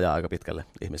kyllä se ajaa aika pitkälle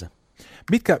ihmisen.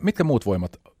 Mitkä muut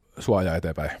voimat sua ajaa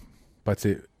eteenpäin?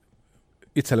 Paitsi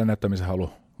itselle näyttämisen halu,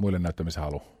 muille näyttämisen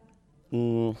halu?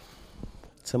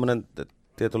 Semmoinen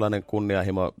tietynlainen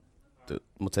kunnianhimo,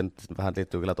 mutta se vähän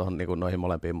liittyy kyllä tuohon niin noihin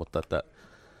molempiin, mutta että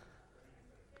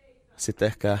sitten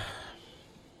ehkä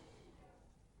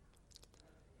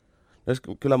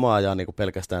kyllä mua ajaa niin kuin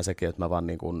pelkästään sekin, että mä vaan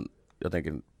niin kuin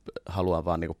jotenkin haluan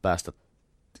vaan niin kuin päästä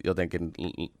jotenkin,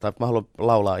 tai mä haluan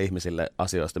laulaa ihmisille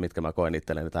asioista, mitkä mä koen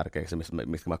itselleni tärkeiksi,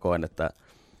 mitkä mä koen, että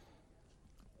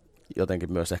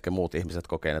jotenkin myös ehkä muut ihmiset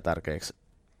kokee ne tärkeiksi,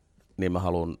 niin mä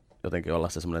haluan jotenkin olla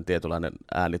se semmoinen tietynlainen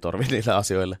äänitorvi niille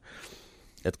asioille.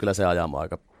 Että kyllä se ajaa mua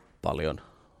aika paljon.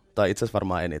 Tai itse asiassa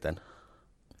varmaan eniten.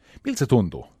 Miltä se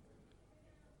tuntuu?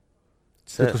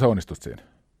 Nyt kun sä onnistut siinä?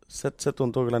 Se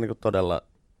tuntuu kyllä niinku todella,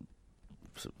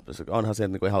 onhan se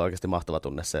niinku ihan oikeasti mahtava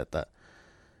tunne se, että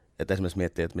esimerkiksi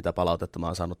miettii, että mitä palautetta mä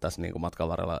oon saanut tässä niinku matkan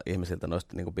varrella ihmisiltä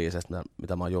noista niinku biiseistä,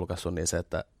 mitä mä oon julkaissut, niin se,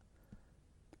 että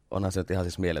onhan se nyt ihan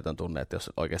siis mieletön tunne, että jos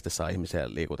oikeasti saa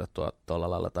ihmisiä liikutettua tuolla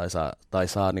lailla tai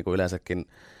saa niin kuin yleensäkin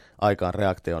aikaan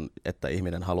reaktion, että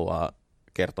ihminen haluaa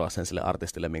kertoa sen sille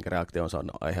artistille, minkä reaktion se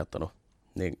on aiheuttanut,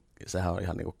 niin sehän on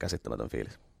ihan niin kuin käsittämätön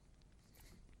fiilis.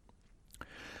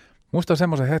 Muistan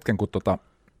semmoisen hetken, kun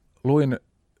luin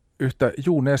yhtä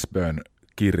Ju Nesbön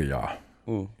kirjaa.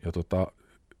 Ja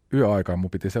yöaikaan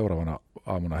mun piti seuraavana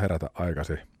aamuna herätä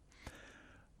aikaisin.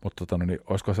 Mutta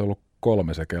olisiko se ollut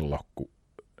 3 se kello, kun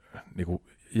niinku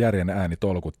järjen ääni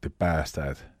tolkutti päässä,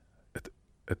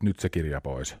 että nyt se kirja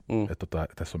pois. Että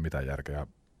tässä on mitään järkeä.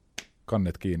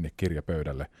 Kannet kiinni, kirja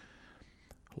pöydälle,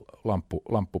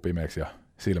 lamppu pimeäksi ja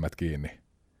silmät kiinni.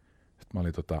 Sitten mä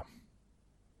olin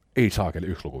ei saakeli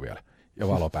 1 luku vielä ja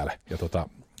valo päälle ja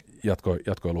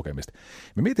jatkoi lukemista.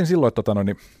 Mä mietin silloin,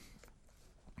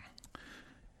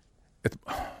 että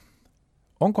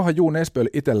onkohan Ju Nesböllä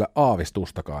itsellä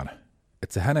aavistustakaan,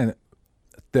 että se hänen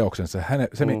teoksensa,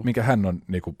 minkä hän on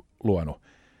niinku luonut,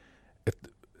 että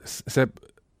se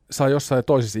saa jossain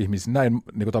toisissa ihmisissä näin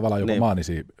niinku tavallaan jopa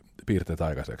maanisia piirteitä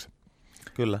aikaiseksi.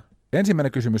 Kyllä.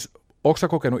 Ensimmäinen kysymys, onko sä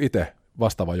kokenut itse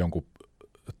vastaavan jonkun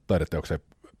taideteoksen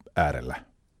äärellä?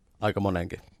 Aika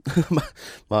monenkin.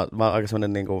 mä oon aika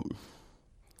sellainen, niinku,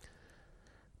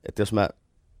 että jos mä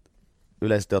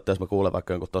yleisesti ottaen, jos mä kuulen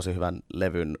vaikka jonkun tosi hyvän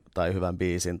levyn tai hyvän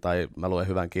biisin tai mä luen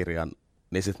hyvän kirjan,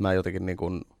 niin sit mä jotenkin niin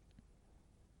kuin,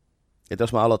 että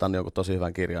jos mä aloitan jonkun tosi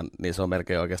hyvän kirjan, niin se on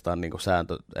melkein oikeastaan niin kuin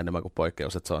sääntö enemmän kuin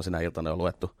poikkeus, että se on sinä iltana jo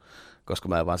luettu, koska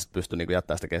mä en vaan sit pysty niin kuin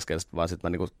jättämään sitä kesken, vaan sit mä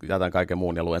niin kuin jätän kaiken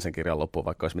muun ja luen sen kirjan loppuun,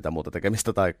 vaikka olisi mitään muuta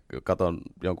tekemistä tai katon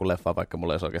jonkun leffaa, vaikka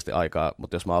mulla ei olisi oikeasti aikaa,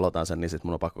 mutta jos mä aloitan sen, niin sit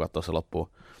mun on pakko katsoa se loppuun.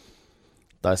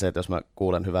 Tai se, että jos mä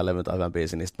kuulen hyvän levyn tai hyvän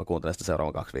biisin, niin sit mä kuuntelen sitä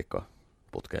seuraavan 2 viikkoa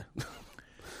putkeen.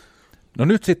 No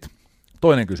nyt sitten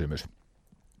toinen kysymys.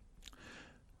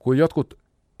 Kun jotkut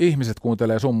ihmiset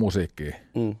kuuntelee sun musiikkia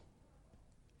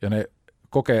ja ne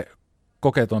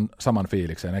kokee ton saman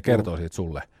fiiliksen ja ne kertoo siitä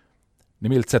sulle,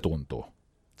 niin miltä se tuntuu?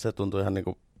 Se tuntuu ihan niin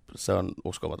kuin, se on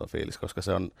uskomaton fiilis, koska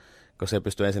se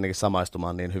pystyy ensinnäkin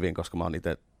samaistumaan niin hyvin,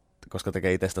 koska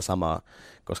tekee itse sitä samaa,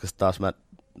 koska taas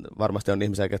varmasti on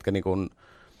ihmisiä, ketkä niin kuin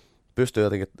pystyy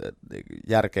jotenkin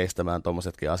järkeistämään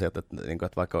tuommoisetkin asiat, että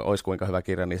vaikka olisi kuinka hyvä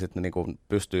kirja, niin sitten niin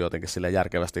pystyy jotenkin sille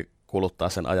järkevästi kuluttaa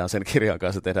sen ajan sen kirjan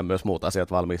kanssa ja tehdä myös muut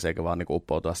asiat valmiiksi, eikä vaan niin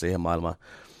uppoutua siihen maailmaan.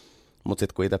 Mutta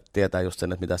sitten kun itse tietää just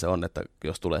sen, että mitä se on, että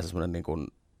jos tulee semmoinen niin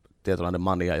tietynlainen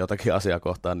mania jotakin asiaa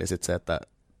kohtaan, niin sitten se, että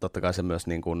totta kai se myös,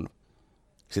 niin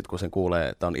sitten kun sen kuulee,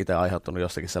 että on itse aiheuttanut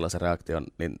jossakin sellaisen reaktion,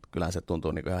 niin kyllähän se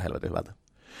tuntuu niin ihan helvetin hyvältä.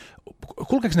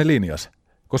 Kulkeeko ne linjas?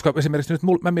 Koska esimerkiksi nyt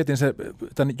mä mietin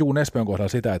tämän Juun Espoon kohdalla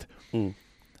sitä, että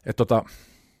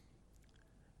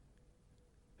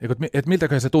et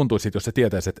miltäköhän se tuntuisi, jos se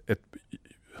tietäisi,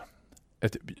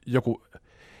 että joku,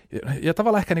 ja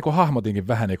tavallaan ehkä niin kuin hahmotinkin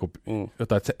vähän niin kuin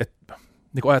jotain, että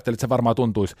niin kuin ajattelin, että se varmaan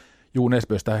tuntuisi Juun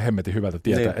Espoista hemmetin hyvältä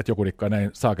tietää, niin. Että joku dikkaa näin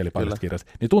saakelipaikasta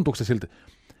kirjasta. Niin tuntuuko se siltä,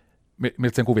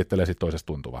 miltä sen kuvittelee sitten toisesta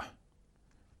tuntuvaa?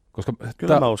 Koska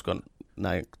kyllä mä uskon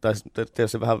näin. Tai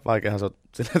tietysti vähän vaikeahan se on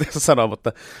sanoa,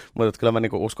 mutta kyllä mä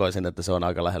niinku uskoisin, että se on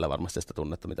aika lähellä varmasti sitä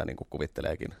tunnetta, mitä niinku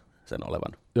kuvitteleekin sen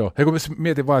olevan. Joo, kun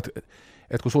mietin vaan,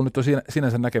 että kun sulla nyt on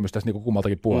sinänsä näkemys tässä niinku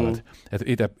kummaltakin puolelta,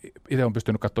 että itse on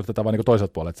pystynyt katsoa tätä vaan niinku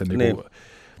toiselta puolelta, sen niinku,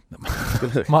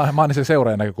 mä oon sen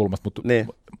seuraajan näkökulmasta.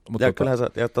 Mutta ja kyllähän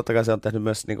ja totta kai se on tehnyt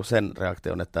myös niinku sen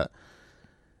reaktion, että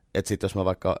sit jos mä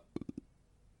vaikka,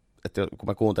 että kun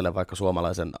mä kuuntelen vaikka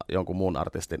suomalaisen jonkun muun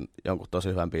artistin jonkun tosi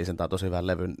hyvän biisin tai tosi hyvän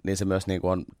levyn, niin se myös niinku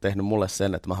on tehnyt mulle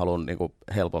sen, että mä haluan niinku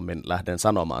helpommin lähden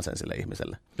sanomaan sen sille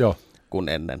ihmiselle kuin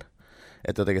ennen.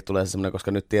 Että jotenkin tulee se semmoinen,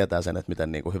 koska nyt tietää sen, että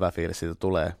miten niinku hyvä fiilis siitä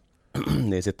tulee,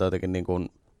 niin sitten jotenkin niinku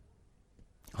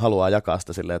haluaa jakaa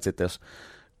sitä silleen, että sitten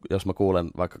jos mä kuulen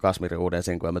vaikka Kashmirin uuden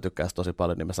sinkun ja mä tykkään sitä tosi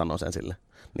paljon, niin mä sanon sen sille.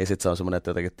 Niin sitten se on semmoinen, että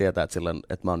jotenkin tietää, että, silloin,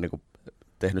 että mä oon niinku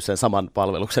tehnyt sen saman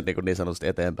palveluksen niin sanotusti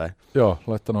eteenpäin. Joo,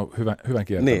 laittanut hyvän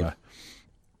kiertämään. Niin.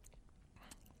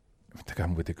 Mitäkään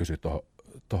mun piti kysyä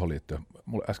tuohon liittyen?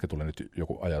 Mulle äsken tuli nyt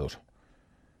joku ajatus.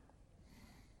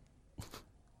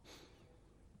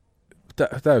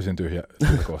 Täysin tyhjä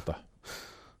kohta.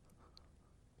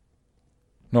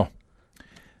 No.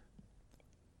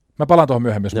 Mä palaan tuohon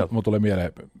myöhemmin, jos mun tulee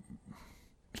mieleen.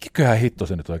 Mikäköhän hitto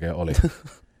se nyt oikein oli?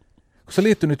 Kun se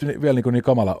liittyy nyt vielä niin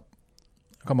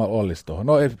kamala olisi tuohon.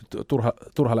 No ei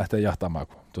turha lähteä jahtaamaan,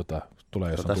 kun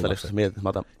tulee jossain tässä välissä mietit, että mä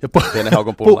otan pienen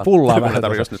haukon pullaa. Pullaa vähän.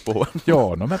 Tarvitse nyt puhua.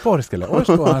 Joo, no mä pohdiskelen.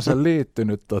 Olisikohan se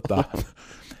liittynyt,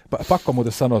 pakko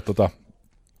muuten sanoa,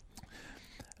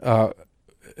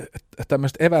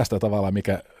 tämmöistä evästä tavallaan,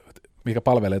 mikä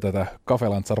palvelee tätä Cafe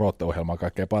Lanzarote-ohjelmaa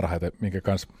kaikkein parhaiten,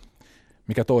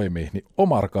 mikä toimii, niin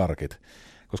Omar-karkit.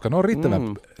 Koska ne on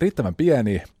riittävän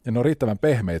pieniä ja ne on riittävän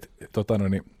pehmeitä.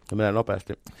 Se menee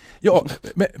nopeasti. Joo,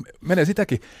 menee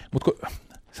sitäkin, mutta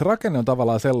se rakenne on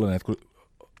tavallaan sellainen, että kun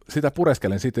sitä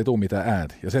pureskelen, siitä ei tule mitään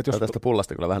ääntä. Ja se, että jos tästä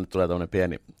pullasta kyllä vähän tulee tämmöinen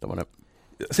pieni, tämä on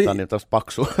niin tämmöistä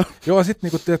paksua. Joo,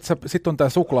 sitten sit on tämä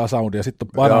suklaasoundi ja sitten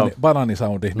on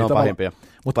banaanisoundi. Ne on pahimpia,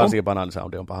 mutta varsinkin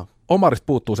banaanisoundi on paha. Omarista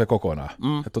puuttuu se kokonaan. Se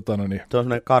on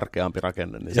semmoinen karkeampi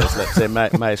rakenne, niin se ei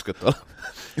mäisky tuolla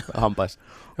hampaissa.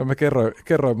 Ja mä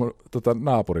kerroin mun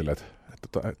naapurille,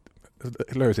 että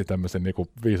löysi tämmöisen niinku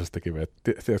viisastakiven,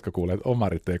 että tiedätkö kuulee, että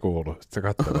Omarit ei kuulu. Sitten se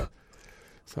katsoo, että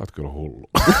sä oot kyllä hullu.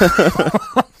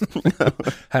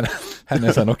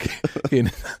 Hän sanoikin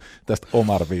tästä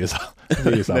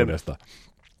Omar-viisaudesta.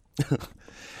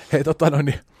 Hei,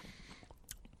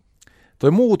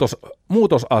 toi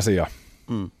muutosasia.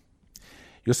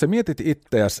 Jos sä mietit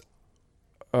itseäsi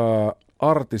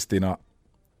artistina,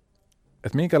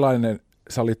 että minkälainen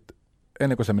sä olit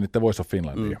ennen kuin sä menit The Voice of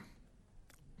Finlandia.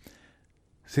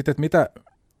 Sitten, että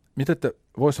mitä The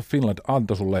Voice of Finland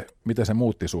antoi sulle, miten se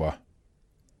muutti sua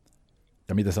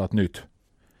ja mitä sä oot nyt,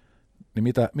 niin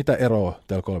mitä eroa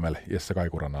teillä kolmelle Jesse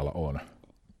Kaikurannalla on?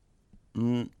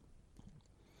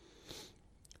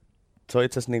 Se on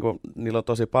itse asiassa, niin kuin, niillä on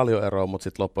tosi paljon eroa, mutta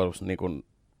sitten loppujen lopuksi niin kuin,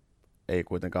 ei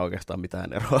kuitenkaan oikeastaan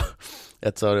mitään eroa.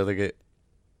 Että se on jotenkin,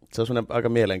 se on sellainen aika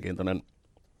mielenkiintoinen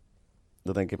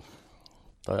jotenkin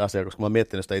toi asia, koska mä oon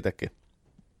miettinyt sitä itsekin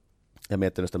ja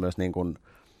miettinyt sitä myös niin kuin,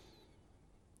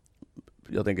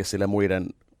 jotenkin sille muiden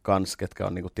kanssa, ketkä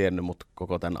on niin kuin tiennyt mut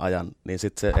koko tämän ajan, niin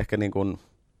sitten se ehkä niin kuin,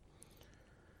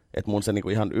 että mun se niin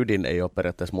kuin ihan ydin ei ole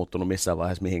periaatteessa muuttunut missään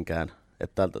vaiheessa mihinkään.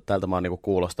 Että tältä mä oon niin kuin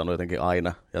kuulostanut jotenkin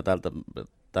aina ja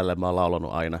tälle mä oon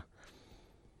laulanut aina.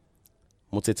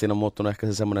 Mutta sitten siinä on muuttunut ehkä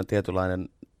se semmoinen tietynlainen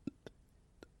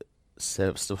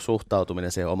se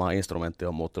suhtautuminen siihen omaan instrumenttiin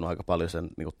on muuttunut aika paljon sen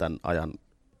niin kuin tämän ajan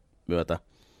myötä.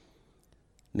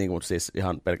 Niin kuin siis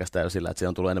ihan pelkästään jo sillä, että siihen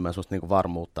on tullut enemmän semmoista niin kuin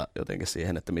varmuutta jotenkin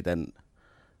siihen, että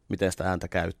miten sitä ääntä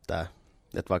käyttää.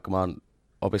 Että vaikka mä oon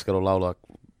opiskellut laulua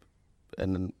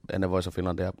ennen Voice of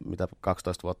Finlandia, mitä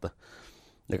 12 vuotta,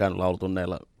 ja käynyt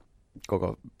laulutunneilla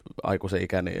koko aikuisen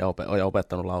ikäni ja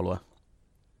opettanut laulua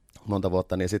monta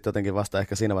vuotta, niin sitten jotenkin vasta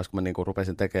ehkä siinä vaiheessa, kun mä niinku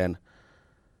rupesin tekemään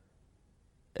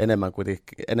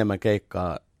enemmän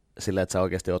keikkaa silleen, että sä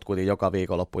oikeasti oot kuitenkin joka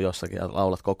viikonloppu jossakin ja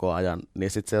laulat koko ajan,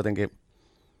 niin sitten se jotenkin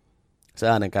se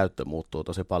äänen käyttö muuttuu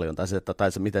tosi paljon,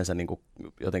 tai se miten sä niinku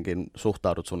jotenkin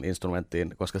suhtaudut sun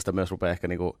instrumenttiin, koska sitä myös rupeaa ehkä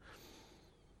niinku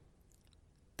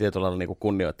tietyllä lailla niinku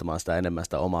kunnioittamaan sitä enemmän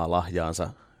sitä omaa lahjaansa,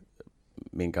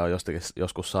 minkä on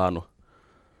joskus saanut.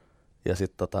 Ja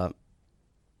sitten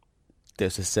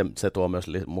tietysti se tuo myös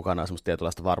mukanaan semmoista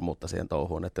tietynlaista varmuutta siihen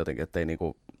touhuun, että jotenkin, ettei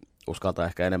niinku uskaltaa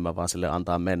ehkä enemmän vaan sille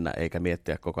antaa mennä, eikä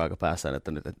miettiä koko ajan päässään,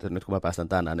 että nyt kun mä päästän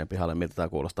tänään niin pihalle, miltä tämä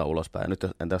kuulostaa ulospäin. Ja nyt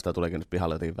entä jos tämä tuleekin nyt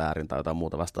pihalle jotenkin väärin tai jotain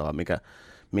muuta vastaavaa,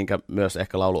 minkä myös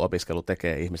ehkä lauluopiskelu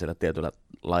tekee ihmisille tietyllä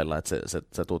lailla, että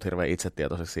sä tuut hirveän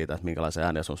itsetietoiseksi siitä, että minkälaisia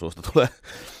ääniä sun suusta tulee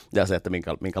ja se, että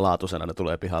minkä laatuisena ne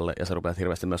tulee pihalle ja sä rupeat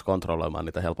hirveästi myös kontrolloimaan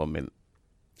niitä helpommin,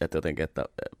 että jotenkin, että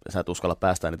sä et uskalla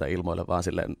päästää niitä ilmoille vaan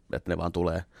silleen, että ne vaan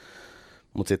tulee.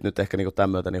 Mutta sitten nyt ehkä niinku tämän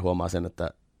myötä niin huomaa sen, että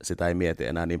sitä ei mieti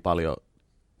enää niin paljon,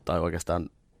 tai oikeastaan,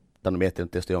 tämän on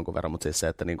miettinyt tietysti jonkun verran, mutta siis se,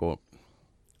 että niinku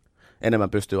enemmän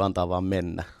pystyy antaa vaan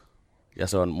mennä. Ja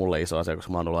se on mulle iso asia,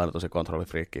 koska mä oon ollut aina tosi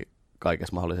kontrollifriikki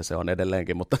kaikessa mahdollisessa, se on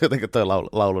edelleenkin, mutta jotenkin toi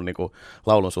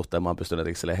laulun suhteen mä oon pystynyt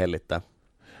jotenkin silleen hellittämään.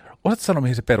 Osaatko sanoa,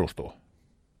 mihin se perustuu?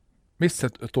 Mistä se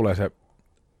tulee se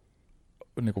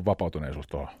niinku vapautuneisuus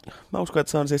tuohon? Mä uskon,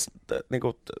 että se on siis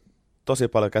niinku tosi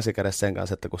paljon käsikädessä sen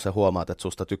kanssa, että kun sä huomaat, että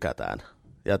susta tykätään,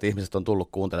 ja että ihmiset on tullut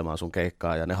kuuntelemaan sun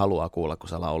keikkaa, ja ne haluaa kuulla, kun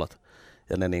sä laulat,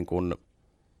 ja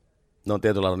ne on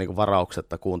tietyllä lailla niinku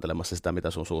varauksetta kuuntelemassa sitä,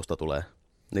 mitä sun suusta tulee.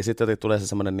 Niin sitten jotenkin tulee se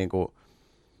semmoinen, niinku,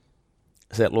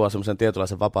 se luo semmoisen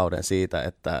tietynlaisen vapauden siitä,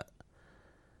 että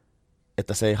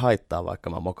se ei haittaa, vaikka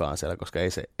mä mokaan siellä, koska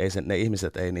ne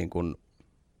ihmiset ei niinku,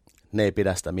 ne ei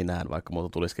pidä sitä minään, vaikka multa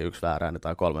tulisikin 1 väärä ääni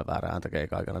tai 3 väärää ääntä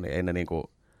keikan aikana, niin ei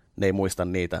ne ei muista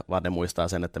niitä, vaan ne muistaa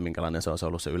sen, että minkälainen se on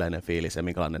ollut se yleinen fiilis ja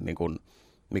minkälainen, niinku,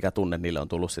 mikä tunne niille on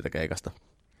tullut siitä keikasta.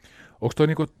 Onko toi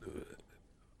niinku,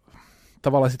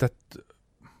 tavallaan sitä, että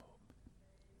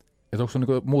onko se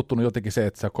niinku muuttunut jotenkin se,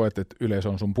 että sä koet, että yleisö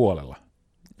on sun puolella?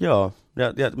 Joo,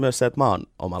 ja myös se, että mä oon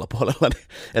omalla puolellani,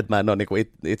 että mä en ole niinku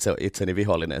itseni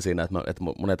vihollinen siinä, että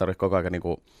mun ei tarvitse koko ajan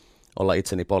niinku olla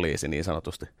itseni poliisi niin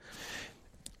sanotusti.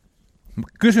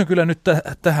 Kysyn kyllä nyt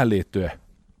tähän liittyen,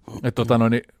 että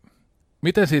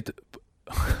miten siitä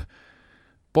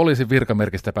poliisin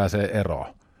virkamerkistä pääsee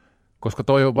eroon? Koska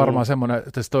toi on varmaan semmoinen,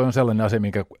 että toi on sellainen asia,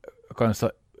 minkä kanssa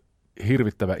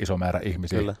hirvittävä iso määrä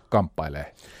ihmisiä kyllä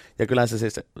kamppailee. Ja kyllähän se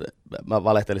siis, mä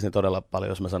valehtelisin todella paljon,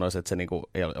 jos mä sanoisin, että se niinku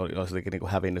ei olisi jotenkin niinku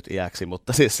hävinnyt iäksi,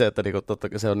 mutta siis se, että niinku, totta,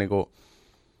 se on niinku,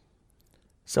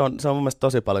 se on mun mielestä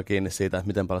tosi paljon kiinni siitä, että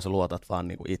miten paljon sä luotat vaan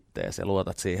niinku ittees ja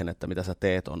luotat siihen, että mitä sä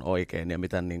teet on oikein ja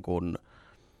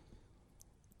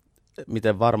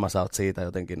miten varma sä oot siitä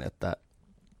jotenkin,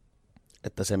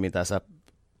 että se mitä sä,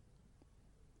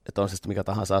 että on siis mikä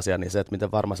tahansa asia, niin se, että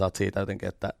miten varma sä oot siitä jotenkin,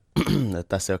 että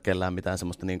tässä ei ole kellään mitään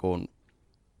semmoista niin kuin,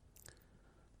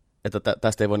 että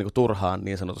tästä ei voi niin kuin turhaan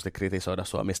niin sanotusti kritisoida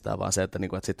sua mistään, vaan se, että, niin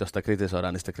kuin, että sitten jos sitä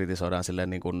kritisoidaan, niin sitä kritisoidaan silleen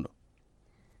niin kuin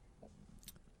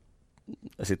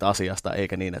siitä asiasta,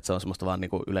 eikä niin, että se on semmoista vaan niin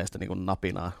kuin yleistä niin kuin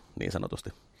napinaa niin sanotusti.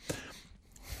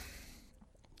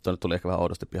 Tuo nyt tuli ehkä vähän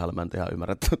oudosti pihalle, mä en ihan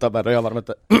ymmärrä, tai mä en ole ihan varma,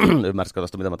 että ymmärsitkö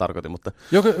tuosta, mitä mä tarkoitin, mutta...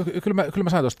 Joo, kyllä mä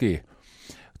sain tuosta kiinni.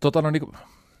 Niin,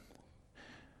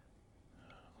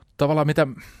 tavallaan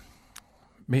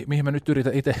mihin mä nyt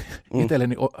yritän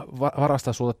itselleni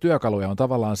varastaa sulta työkaluja, on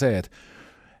tavallaan se,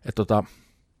 että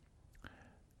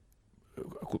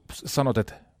kun sanot,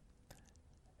 että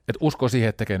usko siihen,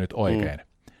 että tekee nyt oikein,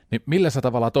 niin millä sä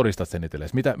tavallaan todistat sen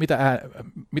itsellesi?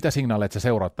 Mitä signaaleja sä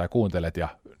seuraat tai kuuntelet ja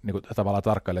niin kuin, tavallaan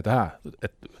tarkkailet,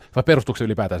 vai perustuuko se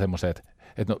ylipäätään semmoiseen,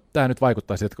 että no, tämä nyt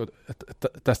vaikuttaa siihen, että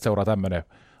tästä seuraa tämmöinen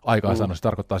aikaansaannos, se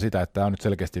tarkoittaa sitä, että tämä on nyt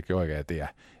selkeästikin oikea tie.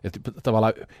 Että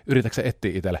tavallaan yritätkö sä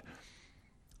etsiä itselle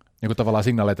niin kuin tavallaan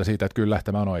signaaleita siitä, että kyllä,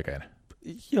 tämä on oikein?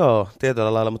 Joo,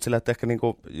 tietyllä lailla, mutta sillä, että ehkä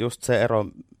niinku just se ero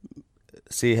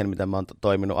siihen, mitä mä oon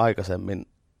toiminut aikaisemmin,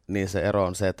 niin se ero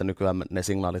on se, että nykyään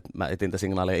mä etin niitä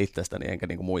signaaleja itsestäni enkä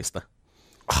niinku muista.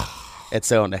 Että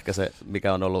se on ehkä se,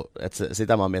 mikä on ollut, että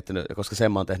sitä mä oon miettinyt, koska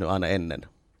sen mä oon tehnyt aina ennen.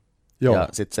 Joo. Ja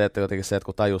sitten se, että jotenkin se, että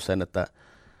kun tajus sen, että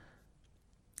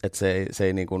se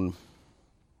ei niin kuin,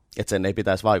 että sen ei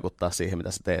pitäisi vaikuttaa siihen,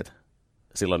 mitä sä teet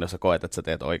silloin, jos sä koet, että sä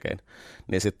teet oikein.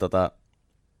 Niin sitten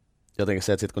jotenkin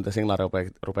se, että sit kun te signaali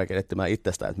rupeaa etsimään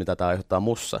itsestään, että mitä tämä aiheuttaa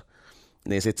mussa,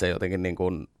 niin sitten se jotenkin niin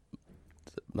kuin,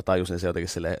 mä tajusin se jotenkin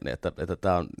silleen, että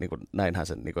tämä on, niin kuin, näinhän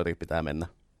sen niin jotenkin pitää mennä.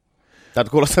 Tämä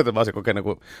kuulostaa, että mä olisin kokenut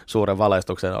niin suuren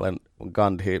valaistuksen, olen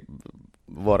Gandhi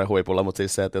vuoren huipulla, mutta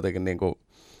siis se, että jotenkin niin kuin,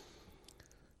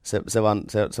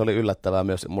 se oli yllättävää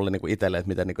myös mulle niin kuin itselle, että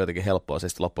miten niin kuin jotenkin helppoa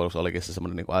siis loppujen lopuksi olikin se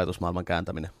semmoinen niin kuin ajatusmaailman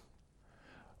kääntäminen.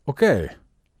 Okei.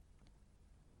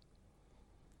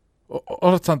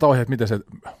 Osaatko antaa ohjeet,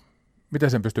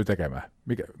 miten sen pystyy tekemään?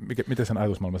 Miten sen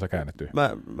ajatusmaailmassa käännettyy?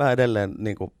 Mä edelleen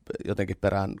niin kuin jotenkin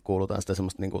perään kuulutaan sitä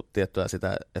semmoista niin kuin tiettyä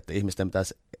sitä, että ihmisten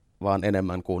pitäisi vaan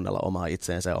enemmän kuunnella omaa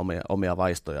itseensä ja omia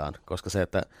vaistojaan, koska se,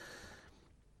 että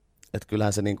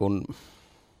kyllähän se niin kuin,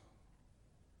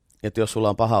 että jos sulla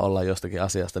on paha olla jostakin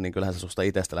asiasta, niin kyllähän se susta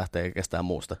itsestä lähtee eikä kestään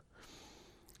muusta.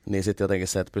 Niin sitten jotenkin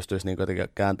se, että pystyisi niin jotenkin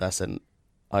kääntämään sen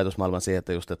ajatusmaailman siihen,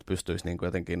 että just, että pystyisi niin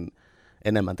jotenkin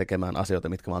enemmän tekemään asioita,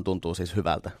 mitkä vaan tuntuu siis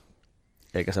hyvältä.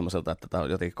 Eikä semmoiselta, että tämä on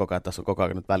jotenkin tässä on koko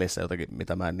ajan nyt välissä jotakin,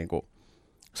 mitä mä en niin kuin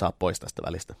saa pois tästä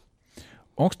välistä.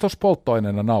 Onko tuossa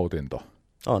polttoaineena nautinto?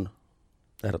 On,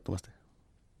 ehdottomasti.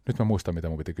 Nyt mä muistan, mitä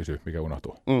mun piti kysyä, mikä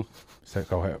unohtuu. Se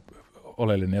kauhean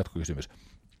oleellinen jatkokysymys.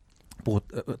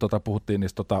 Puhuttiin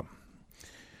niistä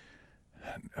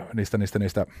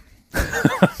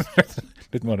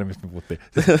nyt mä olen, mistä me puhuttiin.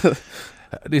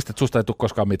 Niistä, että susta ei tule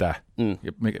koskaan mitään,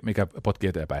 mikä potkii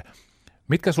eteenpäin.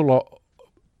 Mitkä sulla on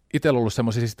itsellä ollut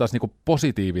semmoisia siis taas niinku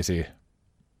positiivisia,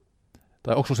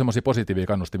 tai onko sulla semmoisia positiivisia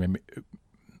kannustimia,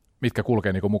 mitkä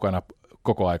kulkee niinku mukana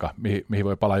koko aika, mihin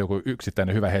voi palaa joku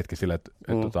yksittäinen hyvä hetki sille, että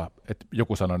et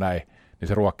joku sanoo näin, niin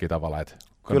se ruokkii tavallaan, että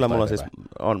kyllä mulla siis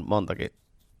on montakin.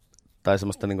 Tai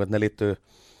semmoista, niin kuin, että ne liittyy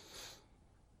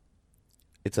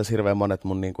itse asiassa hirveän monet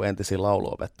mun niin kuin entisiin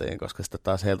lauluopettajiin, koska sitten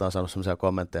taas heiltä on saanut semmoisia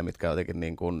kommentteja, mitkä on jotenkin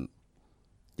niin kuin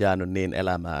jäänyt niin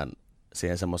elämään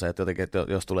siihen semmoiseen, että jotenkin, että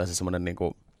jos tulee se semmoinen niin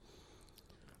kuin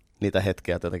niitä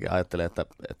hetkiä, että jotenkin ajattelee,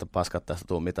 että paskat tästä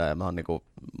tuu mitään, ja mä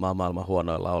oon maailman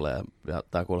huonoin lauleja, ja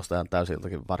tää kuulostaa ihan täysin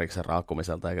jotenkin variksen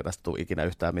raakkumiselta, eikä tästä tuu ikinä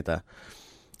yhtään mitään.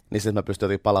 Niin sitten mä pystyn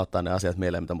jotenkin palauttamaan ne asiat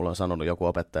mieleen, mitä mulla on sanonut joku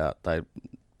opettaja, tai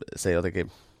se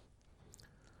jotenkin,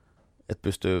 että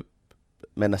pystyy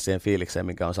mennä siihen fiilikseen,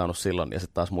 minkä on saanut silloin, ja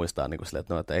sitten taas muistaa niin kuin silleen,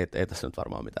 että, no, että ei tässä nyt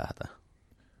varmaan mitään hätää.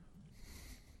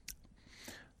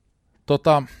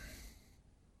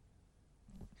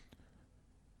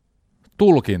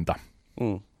 Tulkinta.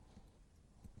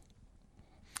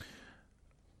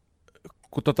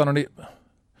 Kun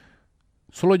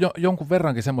sulla on jonkun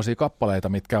verrankin semmoisia kappaleita,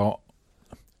 mitkä on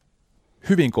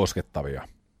hyvin koskettavia.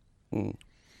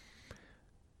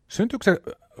 Syntyykö se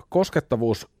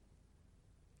koskettavuus,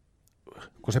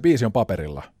 kun se biisi on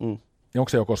paperilla, niin onko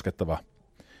se jo koskettava?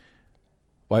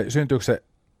 Vai syntyykö se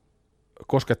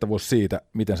koskettavuus siitä,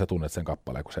 miten sä tunnet sen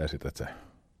kappaleen, kun sä esität sen?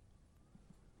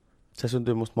 Se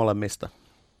syntyy musta molemmista,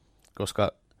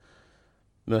 koska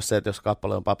myös se, että jos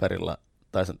kappale on paperilla,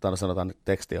 tai sanotaan, että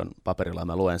teksti on paperilla ja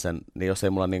mä luen sen, niin jos ei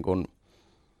mulla niin kuin,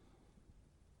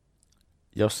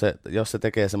 jos se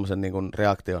tekee semmoisen niin kuin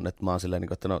reaktion, että mä oon silleen,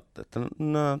 että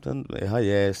ihan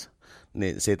jees,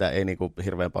 niin siitä ei niin kuin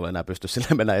hirveän paljon enää pysty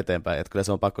silleen mennä eteenpäin. Että kyllä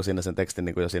se on pakko siinä sen tekstin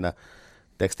niin kuin jo siinä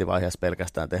tekstivaiheessa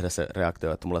pelkästään tehdä se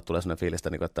reaktio, että mulle tulee semmoinen fiilistä,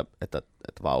 niin kuin, että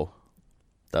vau.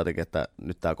 Tai jotenkin, että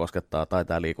nyt tämä koskettaa, tai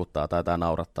tämä liikuttaa, tai tämä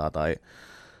naurattaa, tai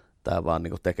tämä vaan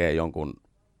niin kuin tekee jonkun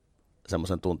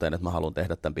semmoisen tunteen, että mä haluan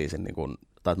tehdä tämän biisin, niin kuin,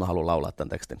 tai että mä haluan laulaa tämän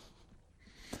tekstin.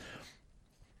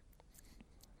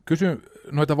 Kysyn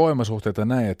noita voimasuhteita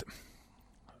näin, että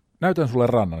näytän sulle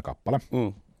Rannan kappale.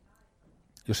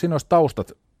 Jos siinä olisi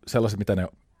taustat sellaiset, mitä ne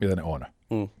on,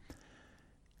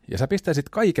 ja sä pistäisit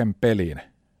kaiken peliin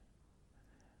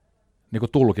niin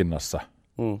kuin tulkinnassa,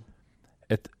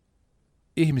 että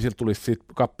ihmisillä tulisi siitä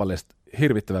kappaleesta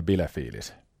hirvittävä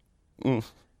bilefiilis,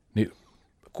 niin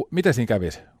miten siinä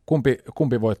kävisi?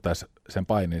 Kumpi voittaisi sen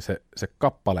painin? Se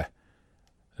kappale,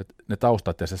 ne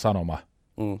taustat ja se sanoma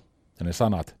ja ne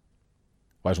sanat,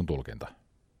 vai sun tulkinta?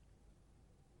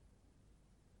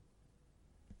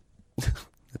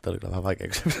 Nyt oli kyllä vähän vaikea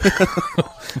kysymys.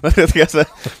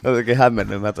 Mä jotenkin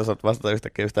hämmennyt, mä et osaa vastata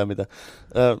yhtäkkiä yhtään mitään.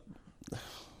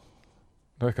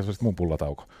 No ehkä se olisi mun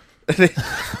pullatauko.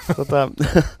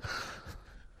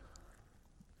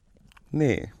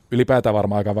 Niin. Ylipäätään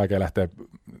varmaan aika vaikea lähteä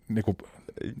niinku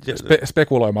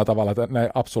spekuloimaan tavallaan näin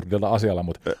absurdilta asialla,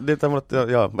 mutta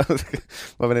joo,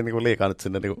 mä menin niinku liikaa nyt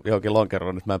sinne niinku johonkin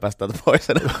lonkeroon, nyt mä en päästä täältä pois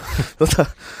enää.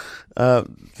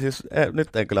 Siis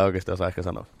nyt en kyllä oikeasti osaa ehkä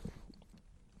sanoa.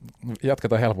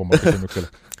 Jatketaan helpommalla kysymyksellä.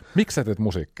 Miksi sä teet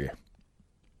musiikkia?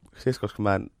 Siis koska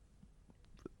mä en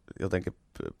jotenkin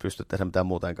pysty tehdä mitään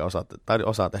muuta, enkä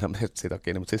osaa tehdä siitä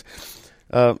kiinni, mutta siis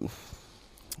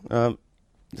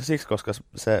siksi, koska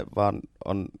se vaan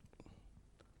on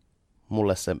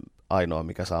mulle se ainoa,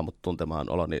 mikä saa mut tuntemaan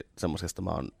oloni semmoisesta mä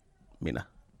oon minä.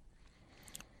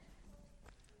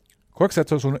 Koetko sä, että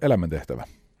se on sun elämäntehtävä?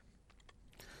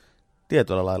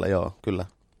 Tietyllä lailla joo, kyllä.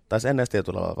 Tai en edes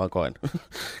tietyllä lailla, vaan koen.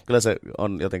 Kyllä se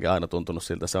on jotenkin aina tuntunut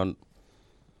siltä. Se on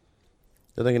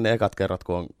jotenkin ne ekat kerrat,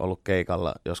 kun on ollut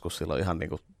keikalla joskus silloin ihan niin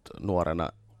kuin nuorena,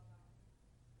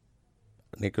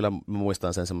 niin kyllä mä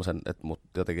muistan sen semmoisen, että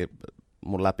jotenkin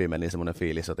mun läpi meni semmoinen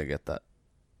fiilis jotenkin,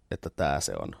 että tää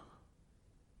se on.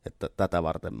 Että tätä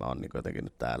varten mä oon niin jotenkin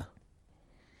nyt täällä.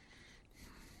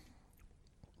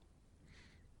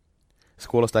 Se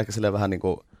kuulostaa ehkä silleen vähän niin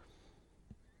kuin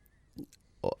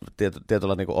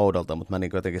tietyllä niin kuin oudolta, mutta mä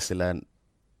niin jotenkin silleen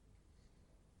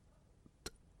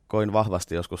koin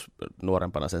vahvasti joskus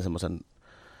nuorempana sen semmoisen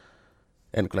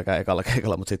en kylläkään ekalla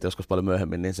keikalla, mutta sitten joskus paljon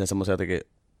myöhemmin, niin sen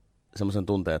semmoisen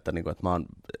tunteen, että, niin kuin, että mä oon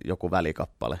joku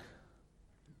välikappale.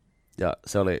 Ja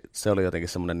se oli jotenkin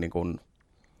semmoinen, niin kuin,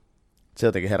 se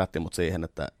jotenkin herätti mut siihen,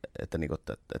 että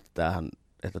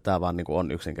tämä vaan niin kuin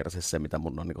on yksinkertaisesti se, mitä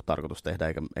mun on niin kuin tarkoitus tehdä,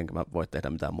 enkä mä voi tehdä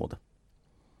mitään muuta.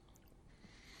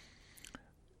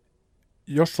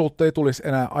 Jos sulta ei tulisi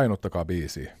enää ainuttakaan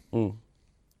biisiä,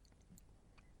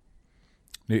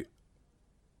 niin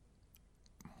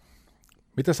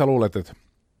mitä sä luulet, että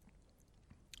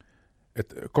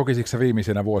kokisitko sä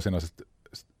viimeisenä vuosina,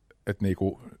 että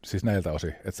niinku, siis näiltä osin,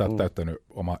 että sä oot täyttänyt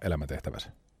oma elämäntehtäväsi?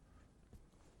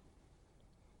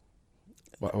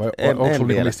 Vai onko sulla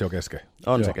niinku missio kesken?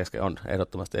 On se kesken, on.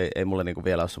 Ehdottomasti ei mulle niinku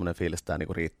vielä ole semmoinen fiilis, että tämä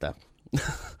niinku riittää.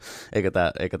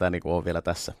 eikä tämä niinku ole vielä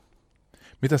tässä.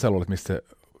 Mitä sä luulet, mistä se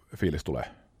fiilis tulee?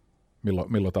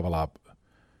 Milloin tavallaan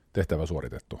tehtävä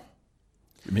suoritettu?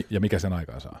 Ja mikä sen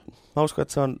aikaan saa? Mä uskon,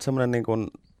 että se on semmoinen niin kuin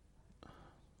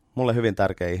mulle hyvin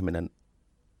tärkeä ihminen,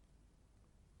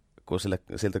 kun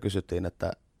siltä kysyttiin,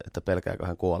 että pelkääkö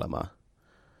hän kuolemaa,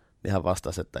 niin hän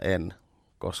vastasi, että en,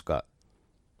 koska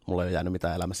mulla ei ole jäänyt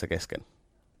mitään elämässä kesken.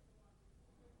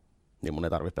 Niin mun ei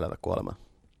tarvitse pelätä kuolemaa.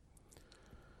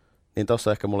 Niin tossa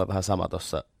on ehkä mulle vähän sama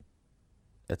tossa,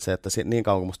 että se, että niin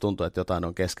kauan kun musta tuntuu, että jotain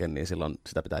on kesken, niin silloin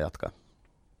sitä pitää jatkaa.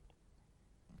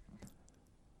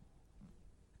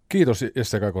 Kiitos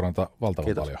Jesse Kaikuranta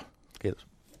valtavan paljon. Kiitos.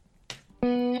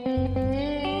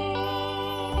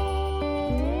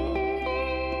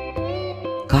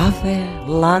 Cafe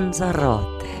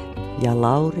Lanzarote ja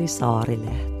Lauri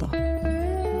Saarilehto.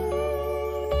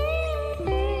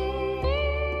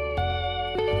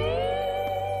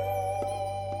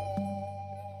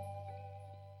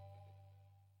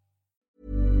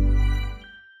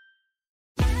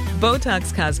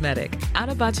 Botox Cosmetic, out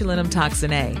of botulinum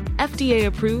toxin A, FDA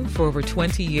approved for over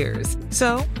 20 years.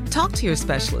 So, talk to your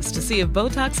specialist to see if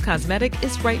Botox Cosmetic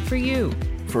is right for you.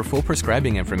 For full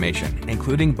prescribing information,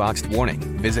 including boxed warning,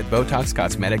 visit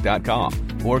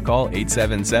BotoxCosmetic.com or call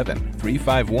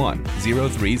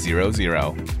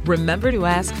 877-351-0300. Remember to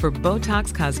ask for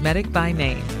Botox Cosmetic by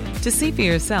name. To see for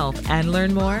yourself and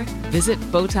learn more, visit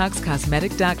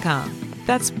BotoxCosmetic.com.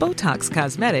 That's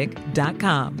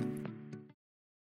BotoxCosmetic.com.